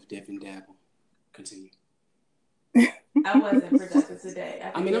 Productive, dip and dabble. Continue. I wasn't productive today.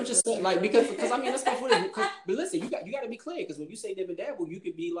 I'm just saying, like, because I mean, let's go for it. But listen, you got to be clear, because when you say dip and dabble, you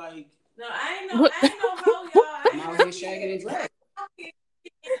could be like, no, I ain't know how y'all. I'm out here shagging and dragging.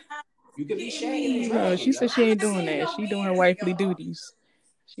 You could be shagging and dragging. No, she said she ain't doing that. She doing her wifely duties.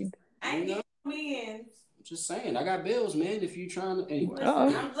 I ain't getting men. I'm just saying, I got bills, man. If you trying to, anyway.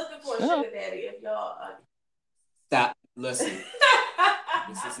 Listen, I'm looking for a sugar daddy. If y'all stop. Listen,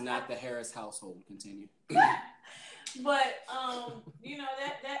 this is not the Harris household. Continue. But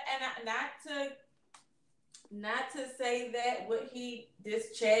that and not to say that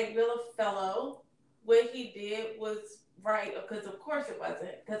this Chad Wheeler fellow, what he did was right, because of course it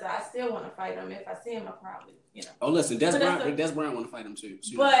wasn't, because I still want to fight him. If I see him, I probably, Oh, listen, Des Bryant want to fight him too.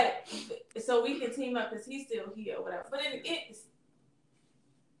 So but so we can team up, because he's still here or whatever. But it's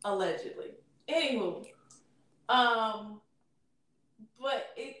allegedly. Anywho, but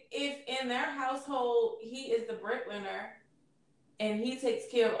if in their household he is the breadwinner and he takes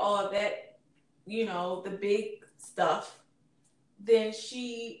care of all of that, the big stuff, then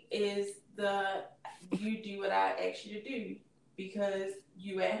she is you do what I ask you to do because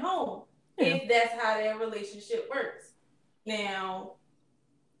you at home. Yeah. If that's how their relationship works. Now,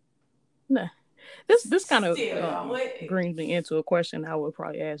 nah. This kind of brings me into a question I would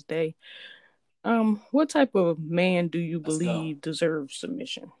probably ask Day. What type of man do you believe deserves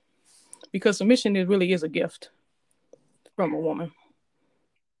submission? Because submission really is a gift from a woman.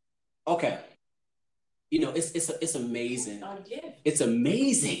 Okay. It's amazing. It's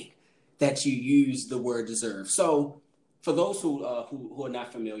amazing that you use the word deserve. So, for those who are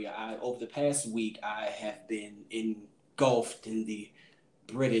not familiar, over the past week I have been engulfed in the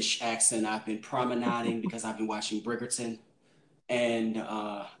British accent. I've been promenading because I've been watching Bridgerton. And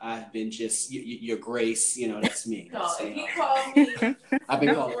I've been just your Grace, that's me. No, if you call me, I've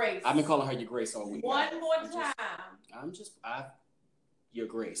been calling her your Grace all week. One more time. Your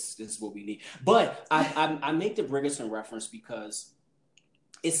Grace. This is what we need. But I make the Bridgerton reference because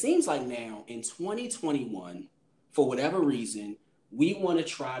it seems like now in 2021, for whatever reason, we want to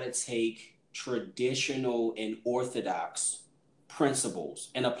try to take traditional and orthodox principles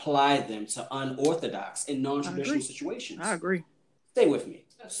and apply them to unorthodox and non-traditional situations. I agree. Stay with me.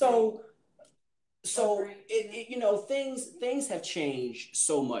 So things have changed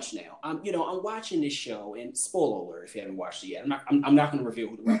so much now. I'm watching this show, and spoiler alert if you haven't watched it yet. I'm not going to reveal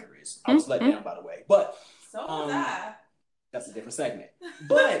who the writer is. I was let down, by the way. But so was I. That's a different segment.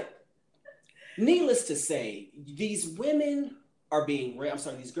 But needless to say, these girls are being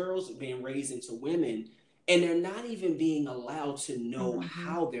raised into women, and they're not even being allowed to know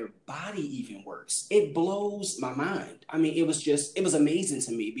how their body even works. It blows my mind. I mean, it was amazing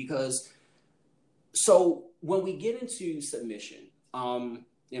to me because, so when we get into submission,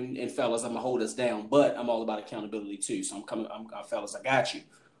 and fellas, I'm gonna hold us down, but I'm all about accountability too. So fellas, I got you.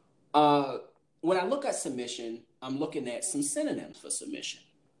 when I look at submission, I'm looking at some synonyms for submission.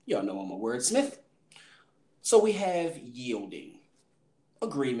 Y'all know I'm a wordsmith. So we have yielding,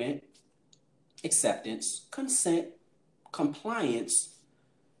 agreement, acceptance, consent, compliance,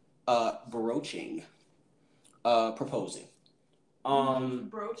 broaching, proposing.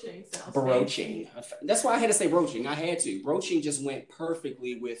 Broaching sounds broaching. Fancy. That's why I had to say broaching. I had to. Broaching just went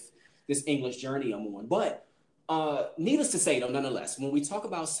perfectly with this English journey I'm on. But needless to say, though, nonetheless, when we talk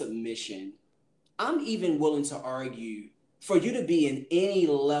about submission, I'm even willing to argue for you to be in any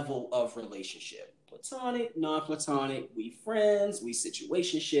level of relationship, platonic, non-platonic, we friends, we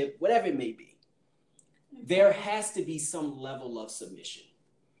situationship, whatever it may be, there has to be some level of submission.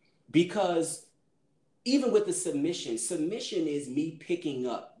 Because even with the submission is me picking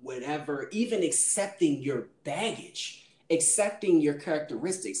up whatever, even accepting your baggage, accepting your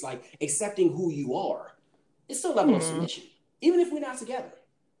characteristics, like accepting who you are. It's still a level of submission, even if we're not together.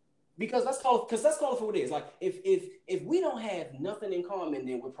 Because let's call it for what it is. Like if we don't have nothing in common,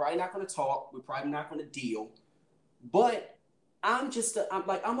 then we're probably not going to talk. We're probably not going to deal. But I'm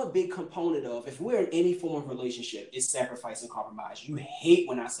a big component of, if we're in any form of relationship, it's sacrifice and compromise. You hate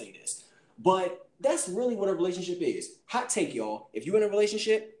when I say this, but that's really what a relationship is. Hot take, y'all. If you're in a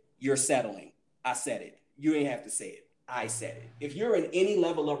relationship, you're settling. I said it. You ain't have to say it. I said it. If you're in any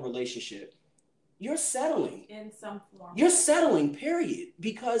level of relationship, you're settling. In some form. You're settling, period.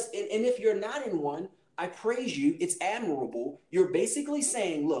 Because, and if you're not in one, I praise you. It's admirable. You're basically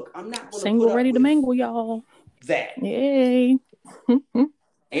saying, look, I'm not going to single, put up ready with to mingle, y'all. That. Yay.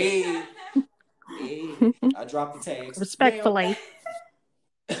 Hey. I dropped the tags. Respectfully.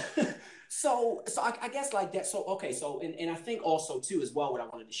 So I guess like that. So, okay. So, and I think also too, as well, what I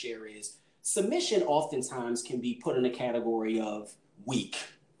wanted to share is submission oftentimes can be put in a category of weak.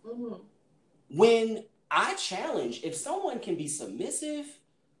 Mm-hmm. When I challenge, if someone can be submissive,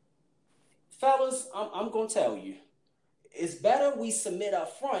 fellas, I'm going to tell you, it's better we submit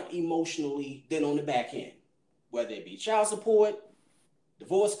up front emotionally than on the back end, whether it be child support,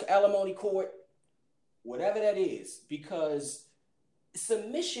 divorce, alimony court, whatever that is, because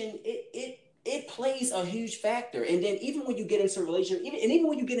submission, it plays a huge factor. And then even when you get into a relationship, even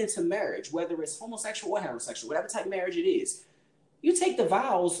when you get into marriage, whether it's homosexual or heterosexual, whatever type of marriage it is, you take the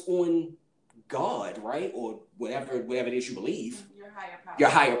vows on God, right? Or whatever it is you believe. Your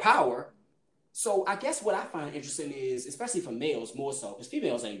higher power. So I guess what I find interesting is, especially for males more so, because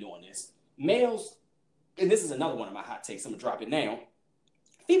females ain't doing this. Males, and this is another one of my hot takes, I'm going to drop it now.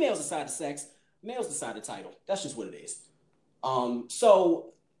 Females decide the sex, males decide the title. That's just what it is.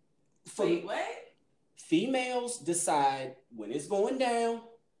 So for Wait, what? Females decide when it's going down,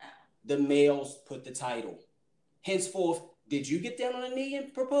 the males put the title. Henceforth, did you get down on a knee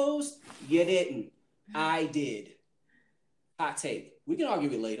and propose? You didn't. I did. Hot take. We can argue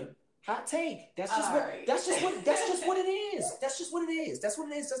it later. Hot take. That's just what it is. That's just what it is. That's what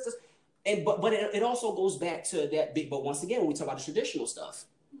it is. That's just, and but it also goes back to that big. But once again, when we talk about the traditional stuff,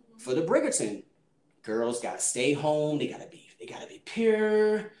 for the Bridgerton, girls gotta stay home. They gotta be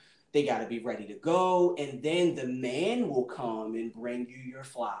pure. They gotta be ready to go, and then the man will come and bring you your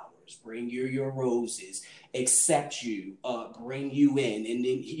flowers, bring you your roses, accept you, bring you in, and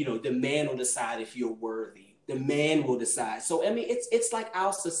then the man will decide if you're worthy. The man will decide. So I mean, it's like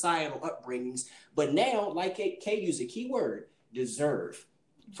our societal upbringings, but now, like Kay used a key word, deserve,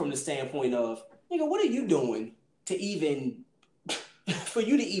 from the standpoint of, nigga, what are you doing to even for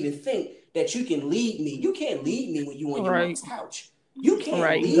you to even think that you can lead me? You can't lead me when you on your mom's couch. You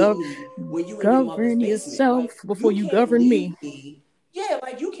can't lead me when you in your mother's basement. Govern yourself before you govern me. Yeah,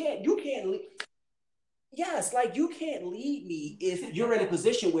 like you can't lead. Yes, like you can't lead me if you're in a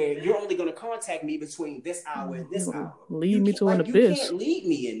position where you're only going to contact me between this hour and this hour. Lead me to an abyss. You can't lead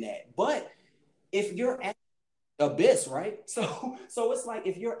me in that. But if you're at abyss, right? So it's like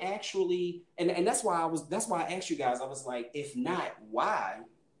if you're actually, and that's why I asked you guys. I was like, if not, why?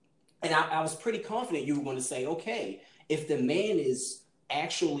 And I was pretty confident you were going to say, okay, if the man is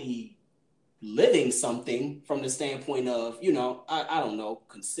actually living something from the standpoint of, I don't know,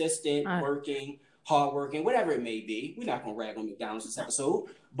 consistent, working, hardworking, whatever it may be. We're not going to rag on McDonald's this episode,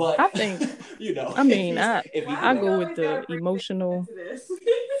 but I think, I mean, I go with the emotional,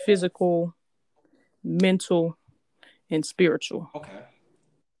 physical, mental, and spiritual. Okay.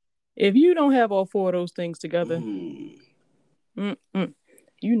 If you don't have all four of those things together,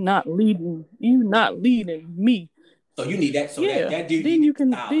 you're not leading me. So you need that. So that dude. Then you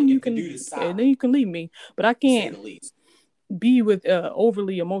can lead me. But I can't be with an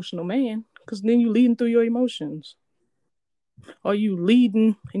overly emotional man, because then you leading through your emotions. Or you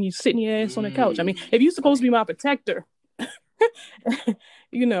leading and you sitting your ass on the couch. I mean, if you're supposed to be my protector,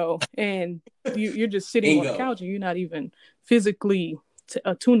 you know, and you're just sitting on the Bingo. couch and you're not even physically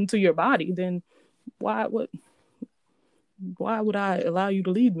attuned to your body, then why would I allow you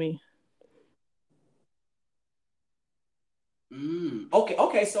to lead me?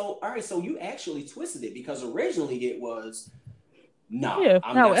 Okay. So, all right. So you actually twisted it because originally it was, nah, Yeah.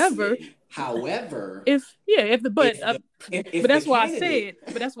 I'm not However, submitting. However, but if the that's why I candidate,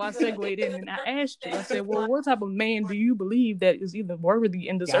 said, but that's why I segued in and I asked you. I said, well, what type of man do you believe that is even worthy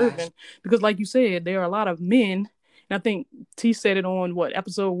and gosh, deserving? Because, like you said, there are a lot of men, and I think T said it on what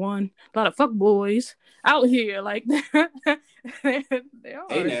episode 1. A lot of fuck boys out here, like they hey are. now,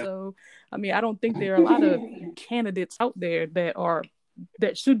 So, I mean, I don't think there are a lot of candidates out there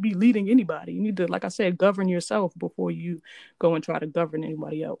that should be leading anybody. You need to, like I said, govern yourself before you go and try to govern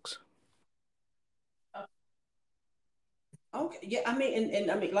anybody else. okay, yeah. I mean,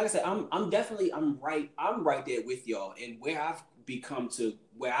 and I mean, like I said, I'm definitely I'm right there with y'all, and where I've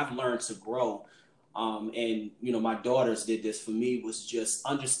learned to grow. And my daughters did this for me was just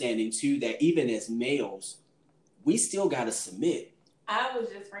understanding too that even as males, we still got to submit. I was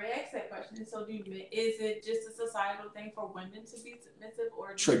just going to ask that question. So, is it just a societal thing for women to be submissive,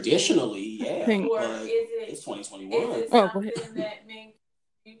 or traditionally, yeah, or but it's 2021. Is it something that men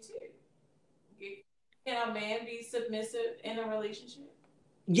do too? Can a man be submissive in a relationship?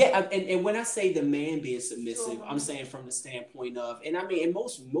 Yeah, and when I say the man being submissive, I'm saying from the standpoint of, and I mean, and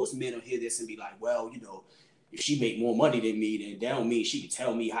most men will hear this and be like, well, if she make more money than me, then that don't mean she can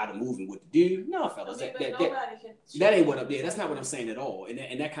tell me how to move and what to do. No, fellas, that ain't what I'm there. That's not what I'm saying at all.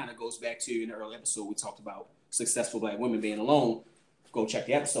 And that kind of goes back to in the early episode we talked about successful Black women being alone. Go check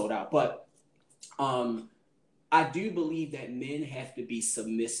the episode out. But I do believe that men have to be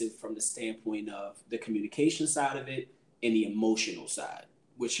submissive from the standpoint of the communication side of it and the emotional side,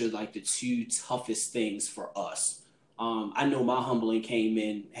 which are like the two toughest things for us. I know my humbling came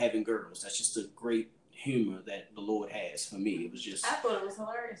in having girls. That's just a great humor that the Lord has for me. It was just, I thought it was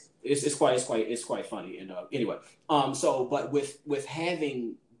hilarious. It's quite funny. And anyway, but with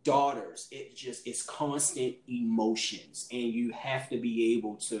having daughters, it's constant emotions, and you have to be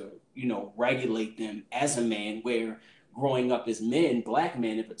able to regulate them as a man. Where growing up as men, Black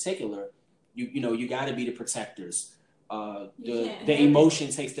men in particular, you got to be the protectors. The emotion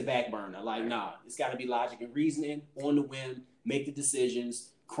takes the back burner. Like, nah, it's got to be logic and reasoning on the whim. Make the decisions.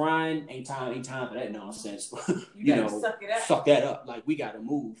 Crying ain't time for that nonsense. Suck that up. Like, we got to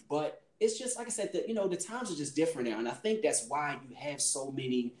move. But it's just like I said, the times are just different now, and I think that's why you have so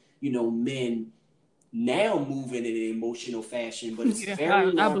many men now moving in an emotional fashion, but it's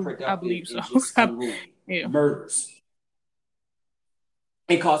very non-productive and just unruly. Murders.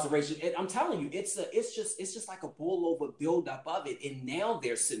 Incarceration. I'm telling you, it's just like a bull-over buildup of it. And now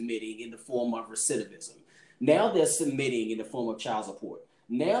they're submitting in the form of recidivism. Now they're submitting in the form of child support.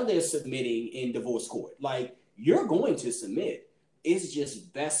 Now they're submitting in divorce court. Like, you're going to submit. It's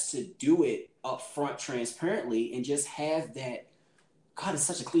just best to do it up front, transparently, and just have that. God, it's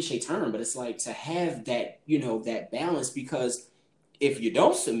such a cliche term, but it's like to have that, that balance, because if you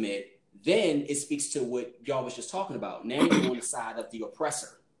don't submit, then it speaks to what y'all was just talking about. Now you're on the side of the oppressor,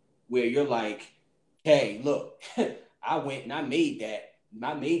 where you're like, hey, look, I went and I made that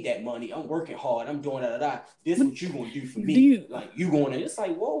money. I'm working hard. I'm doing that. This is what you gonna do for me. You going to, it's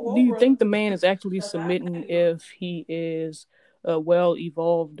like, whoa. Do you think the man is actually submitting if he is a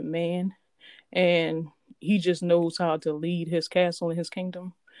well-evolved man and he just knows how to lead his castle and his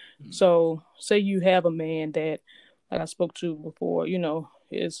kingdom? Mm-hmm. So say you have a man that, like I spoke to before,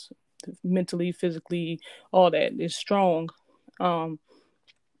 is mentally, physically, all that, is strong, and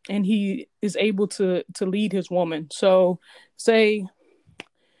he is able to lead his woman. So say,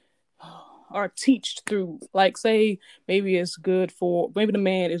 or teach through, like, say maybe it's good for, maybe the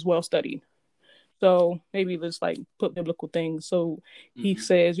man is well studied, so maybe let's like put biblical things. So he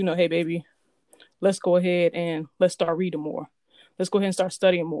says, hey baby, let's go ahead and let's start reading more. Let's go ahead and start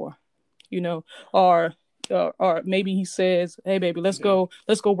studying more, or maybe he says, hey baby, let's go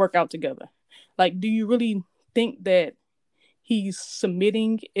work out together. Like, do you really think that he's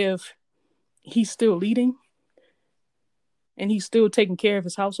submitting if he's still leading and he's still taking care of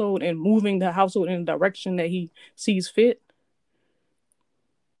his household and moving the household in the direction that he sees fit?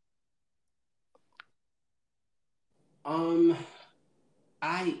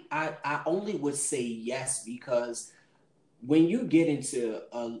 I only would say yes, because when you get into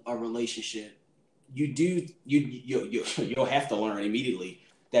a relationship, you'll have to learn immediately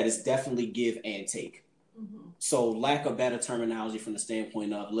that it's definitely give and take. So lack of better terminology from the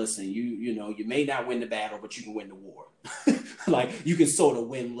standpoint of, listen, you know, you may not win the battle, but you can win the war. Like you can sort of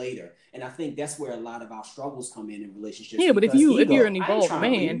win later. And I think that's where a lot of our struggles come in relationships. Yeah, but if you're an I ain't evolved trying to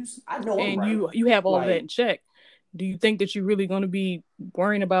man lose. I know I'm and right. you have all Like, that in check, do you think that you're really going to be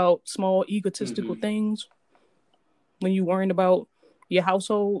worrying about small egotistical things when you're worrying about your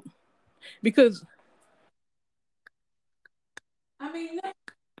household? Because I mean,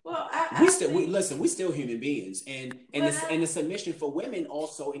 well, we still human beings, and the submission for women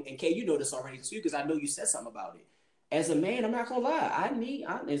also, and Kay, you know this already too, because I know you said something about it. As a man, I'm not gonna lie,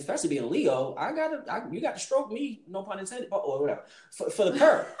 especially being a Leo, you got to stroke me, no pun intended, or whatever, for the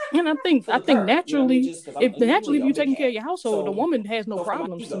purr. And I think naturally, you know I mean? if you're taking care of your household, the woman has no so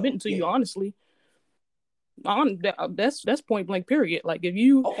problem submitting to you. Honestly, that's point blank. Period. Like if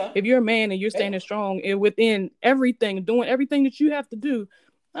you're a man and you're standing strong and within everything, doing everything that you have to do,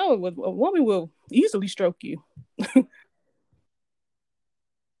 a woman will easily stroke you.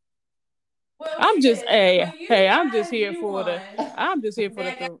 Well, I'm just here for the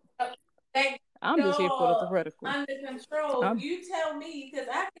theoretical. Under control. You tell me, because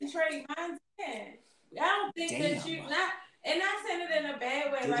I can trade mine in. I don't think that you not saying it in a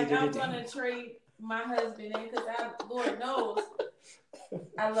bad way. Like I'm gonna trade my husband in, because Lord knows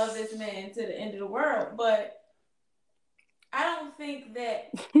I love this man to the end of the world. But I don't think that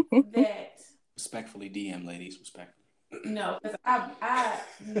respectfully, DM ladies, respectfully. No, because I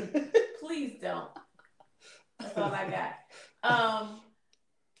please don't. That's all I got.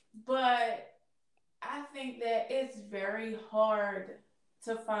 But I think that it's very hard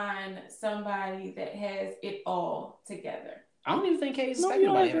to find somebody that has it all together. I don't even think Kay is you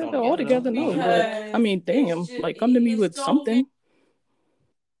don't have it all together. No, but I mean, damn, like come to me with something.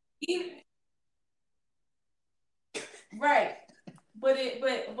 Right, but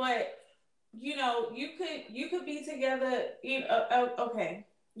you know, you could be together. Okay,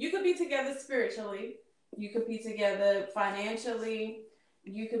 you could be together spiritually. You could be together financially.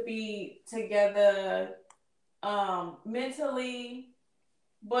 You could be together mentally,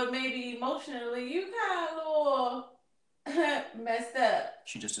 but maybe emotionally, you kind of a little messed up.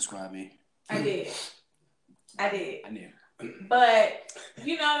 She just described me. I did. I knew. But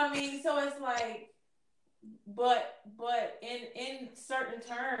you know what I mean? So it's like, but in certain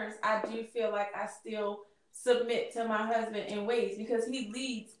terms, I do feel like I still submit to my husband in ways, because he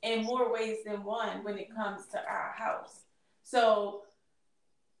leads in more ways than one when it comes to our house. So,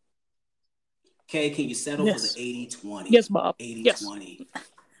 Kay, can you settle for the 80-20? Yes, Bob. 80-20.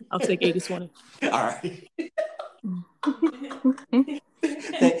 I'll take 80-20. All right.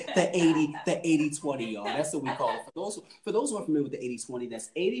 the 80-20, y'all. That's what we call it. For those who are familiar with the 80-20, that's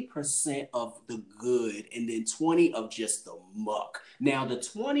 80% of the good and then 20 of just the muck. Now the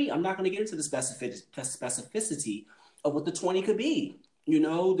 20, I'm not going to get into the specificity of what the 20 could be. You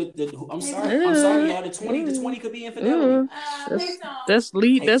know, I'm sorry, y'all. The 20 could be infidelity. That's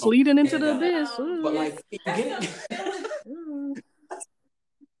leading into the this. But like,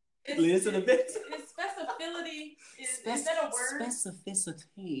 lead into the bit. Specificity is that a word?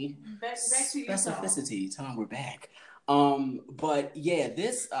 Specificity. Back to you. Specificity. Tom, we're back. But yeah,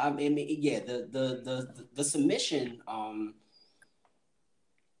 this. I mean, yeah, the submission.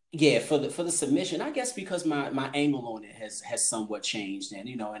 Yeah, for the submission, I guess because my angle on it has somewhat changed, and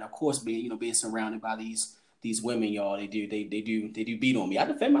and of course being surrounded by these women, y'all, they do beat on me. I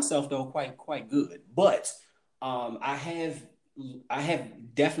defend myself though quite good, but I have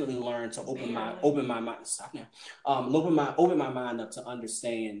definitely learned to open my mind. Stop now. Open my mind up to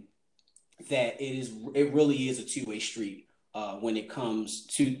understand that it really is a two-way street when it comes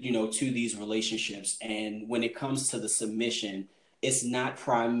to to these relationships, and when it comes to the submission, it's not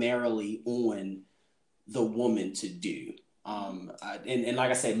primarily on the woman to do. And like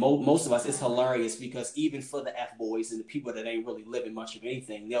I said, most of us, it's hilarious because even for the F boys and the people that ain't really living much of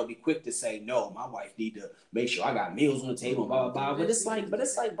anything, they'll be quick to say, no, my wife need to make sure I got meals on the table, blah, blah, blah. But it's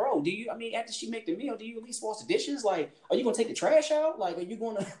like, bro, after she make the meal, do you at least wash the dishes? Like, are you going to take the trash out? Like, are you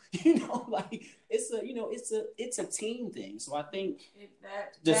going to, like, it's a team thing. So I think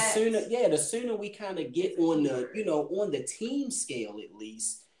the sooner we kind of get on on the team scale, at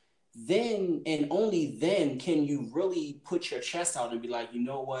least, then and only then can you really put your chest out and be like, you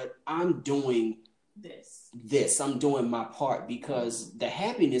know what, I'm doing this. I'm doing my part, because the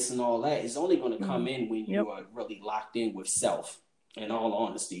happiness and all that is only going to come in when you are really locked in with self. In all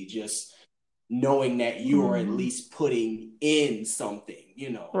honesty, just knowing that you are at least putting in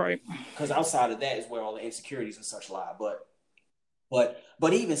something, right? Because outside of that is where all the insecurities and such lie. But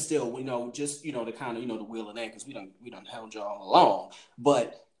even still, just the kind of the wheel and that, because we done held y'all along,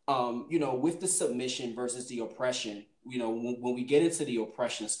 but with the submission versus the oppression, when we get into the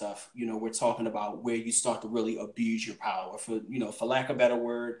oppression stuff, we're talking about where you start to really abuse your power. For lack of a better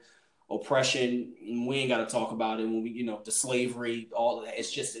word, oppression, we ain't got to talk about it. When we, the slavery, all of that,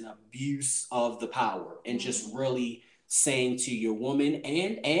 it's just an abuse of the power, and just really saying to your woman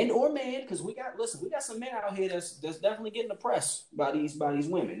and or man, because we got some men out here that's definitely getting oppressed by these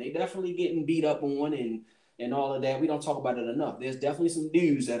women. They definitely getting beat up on and all of that. We don't talk about it enough. There's definitely some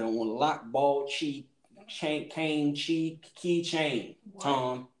dudes that are on lock, ball, cheek, cane, cheek, keychain,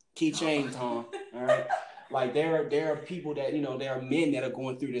 Tom, keychain, Tom. All right. Like there are people that, there are men that are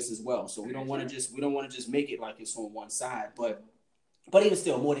going through this as well. So we don't want to just make it like it's on one side. But even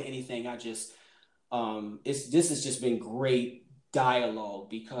still, more than anything, I just this has just been great dialogue,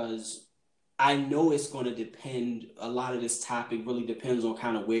 because I know it's going to depend. A lot of this topic really depends on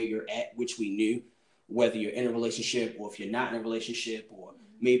kind of where you're at, which we knew, whether you're in a relationship or if you're not in a relationship, or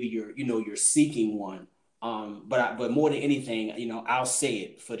maybe you're seeking one. But more than anything, I'll say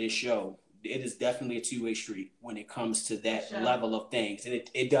it for this show. It is definitely a two-way street when it comes to that level of things. And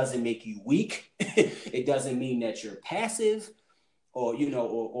it doesn't make you weak. It doesn't mean that you're passive or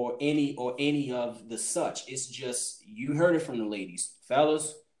any of the such. It's just, you heard it from the ladies.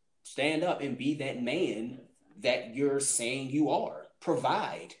 Fellas, stand up and be that man that you're saying you are.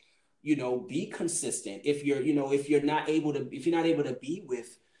 Provide, be consistent. If you're not able to be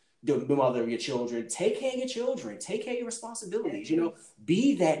with the mother of your children, take care of your children, take care of your responsibilities,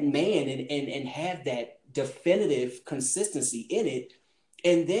 be that man and have that definitive consistency in it.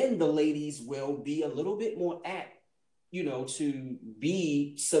 And then the ladies will be a little bit more apt, to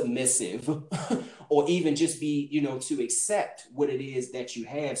be submissive or even just be, to accept what it is that you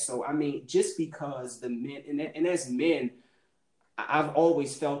have. So, I mean, just because the men, and as men, I've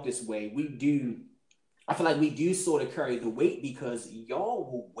always felt this way. I feel like we do sort of carry the weight, because y'all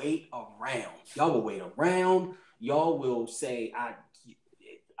will wait around. Y'all will say,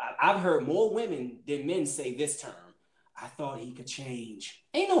 I've heard more women than men say this term. I thought he could change.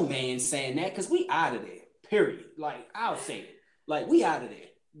 Ain't no man saying that, because we out of there. Period. Like, I'll say it. Like, we out of there.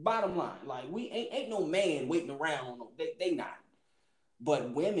 Bottom line. Like, we ain't no man waiting around on them. They not.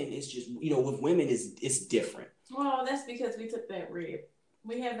 But women, it's just, with women it's different. Well, that's because we took that rib.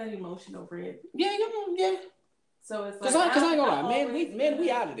 We have that emotional rib. Yeah. So it's like, because I ain't gonna lie, man,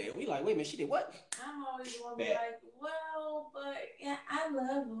 we out of there. We like, wait a minute, she did what? I'm always gonna be like, well, but yeah, I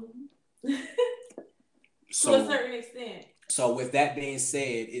love him. To a certain extent. So with that being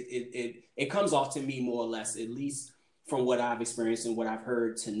said, it comes off to me more or less, at least from what I've experienced and what I've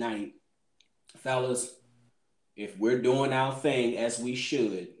heard tonight. Fellas, if we're doing our thing as we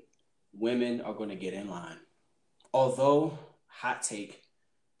should, women are going to get in line. Although, hot take,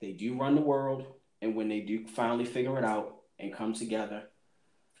 they do run the world, and when they do finally figure it out and come together,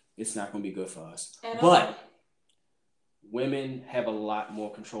 it's not going to be good for us. But women have a lot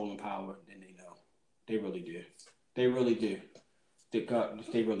more control and power than they know. They really do. They really do. They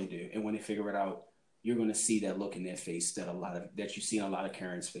really do. And when they figure it out, you're going to see that look in their face that you see in a lot of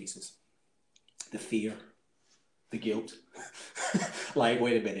Karen's faces. The fear, the guilt. Like,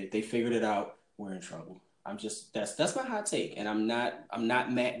 wait a minute, they figured it out. We're in trouble. That's my hot take. And I'm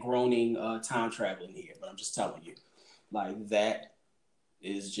not Matt Groening time traveling here, but I'm just telling you, like, that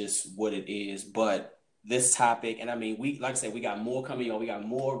is just what it is. But this topic, and I mean, like I said, we got more coming on. We got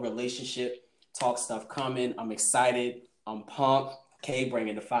more relationship talk stuff coming. I'm excited. I'm pumped. Kay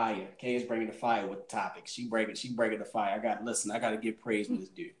bringing the fire. Kay is bringing the fire with the topic. She bringing the fire. I got to give praise with this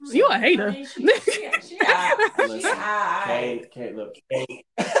dude. So, you a hater. I mean, she Kay, look, Kay.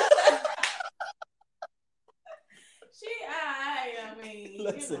 I mean,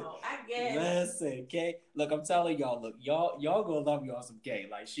 listen, I guess. Listen, Kay. Look, I'm telling y'all, y'all gonna love y'all some Kay.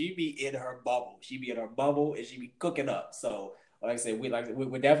 Like, she be in her bubble. She be in her bubble and she be cooking up. So, like I said, we're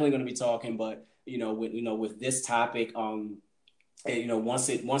definitely gonna be talking, but with this topic, and, once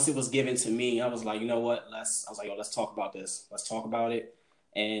it was given to me, I was like, let's talk about this. Let's talk about it,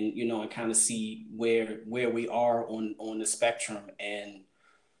 and and kind of see where we are on the spectrum. And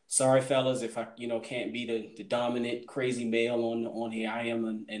sorry, fellas, if I can't be the dominant crazy male on here. I am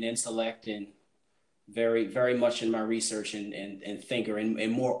an intellect and very, very much in my research and thinker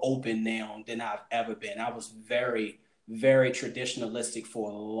and more open now than I've ever been. I was very, very traditionalistic for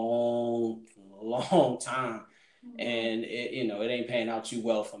a long time. And it ain't paying out too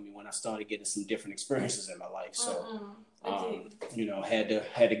well for me when I started getting some different experiences in my life. So,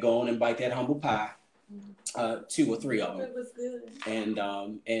 had to go on and bite that humble pie, 2 or 3 of them. It was good. And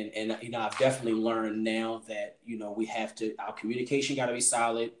I've definitely learned now that, our communication got to be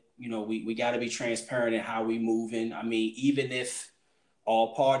solid. We got to be transparent in how we moving. I mean, even if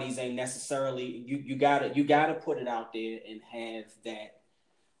all parties ain't necessarily you gotta put it out there and have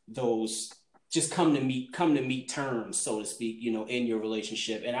those just come to meet terms, so to speak, in your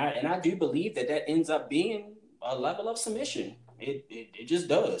relationship. And I do believe that ends up being a level of submission. It just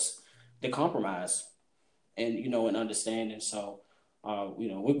does. The compromise and and understanding. So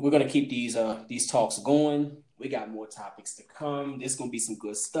we're gonna keep these talks going. We got more topics to come. There's gonna be some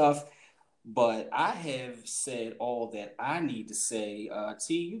good stuff. But I have said all that I need to say.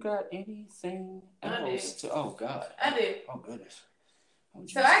 T, you got anything else to? Oh God, I do. Oh goodness. Oh,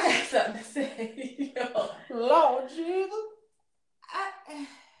 so I got something to say. Lord Jesus.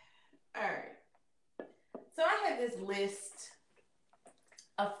 All right. So I have this list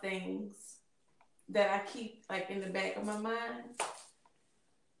of things that I keep like in the back of my mind.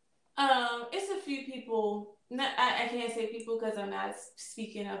 It's a few people. I can't say people because I'm not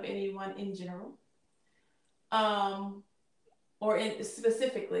speaking of anyone in general.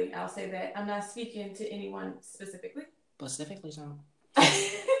 Specifically, I'll say that I'm not speaking to anyone specifically. Specifically, so.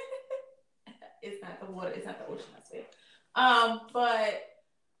 It's not the water. It's not the ocean. I swear. But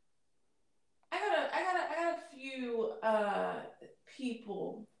I got a few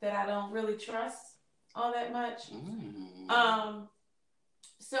people that I don't really trust all that much.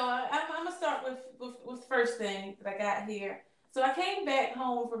 So I'm gonna start with first thing that I got here. So I came back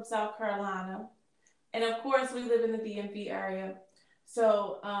home from South Carolina, and of course we live in the DMV area.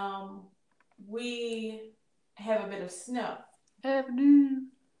 So we have a bit of snow.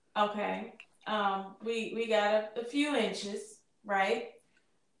 Okay. We got a few inches, right?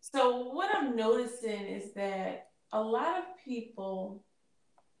 So what I'm noticing is that a lot of people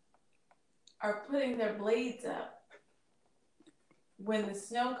are putting their blades up when the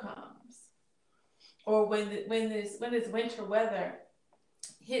snow comes, or when this winter weather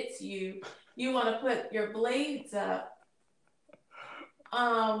hits you. You want to put your blades up.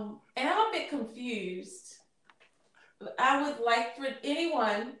 And I'm a bit confused. I would like for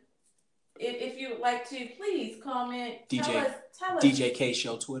anyone, if you would like to, please comment. Tell us. DJ K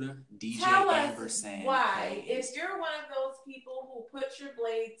Show Twitter. DJ tell Amber us Sand. Why, if you're one of those people who put your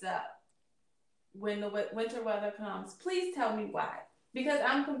blades up when the winter weather comes, please tell me why. Because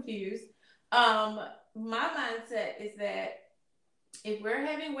I'm confused. My mindset is that if we're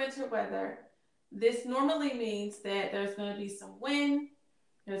having winter weather, this normally means that there's going to be some wind,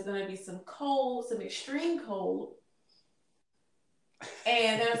 there's going to be some cold, some extreme cold,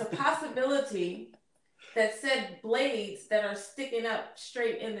 and there's a possibility that said blades that are sticking up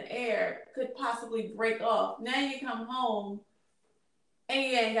straight in the air could possibly break off. Now you come home and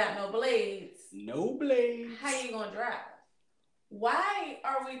you ain't got no blades. No blades. How you going to drive? Why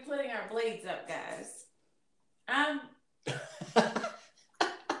are we putting our blades up, guys?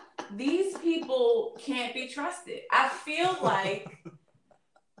 These people can't be trusted. I feel like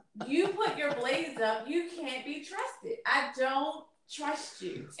you put your blades up, you can't be trusted. I don't trust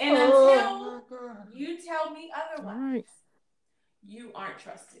you. And until you tell me otherwise, you aren't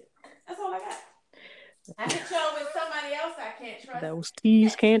trusted. That's all I got. I can show with somebody else I can't trust. That was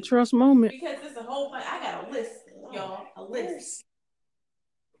T's can't trust moment. Because there's a whole bunch. I got a list, y'all. A list.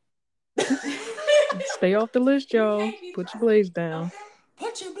 Stay off the list, y'all. Put your blades down. Okay?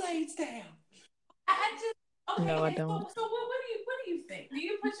 Put your blades down. No, I don't. So what do you think? Do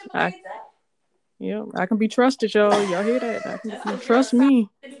you put your blades up? Yeah, I can be trusted, y'all. Y'all hear that? I can trust me.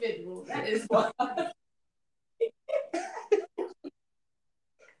 Individual. That is why.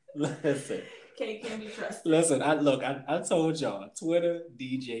 Listen. Can be trusted. Listen, I told y'all. Twitter,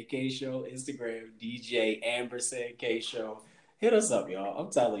 DJ K Show. Instagram, DJ Amberson K Show. Hit us up, y'all.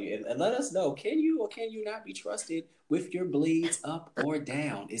 I'm telling you. And let us know, can you or can you not be trusted with your blades up or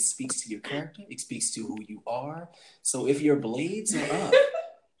down? It speaks to your character. It speaks to who you are. So if your blades are up,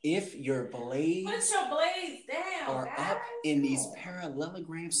 if your blades put your blades down, are guys. up in these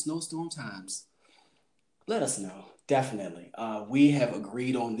parallelogram snowstorm times, let us know. Definitely. We have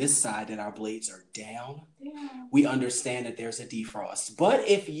agreed on this side that our blades are down. Yeah. We understand that there's a defrost. But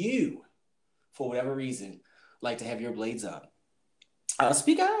if you, for whatever reason, like to have your blades up,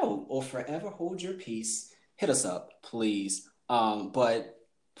 speak out or forever hold your peace. Hit us up, please. But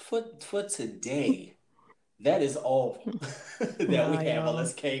for today, that is all that we have.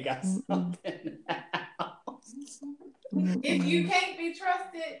 Unless Kay got something else. If you can't be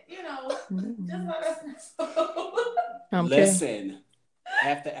trusted, just let us know. Listen,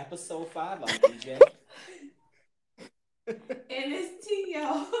 after episode 5, I'm DJ. And it's T,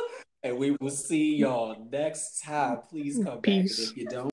 y'all. And we will see y'all next time. Please come back. And if you don't,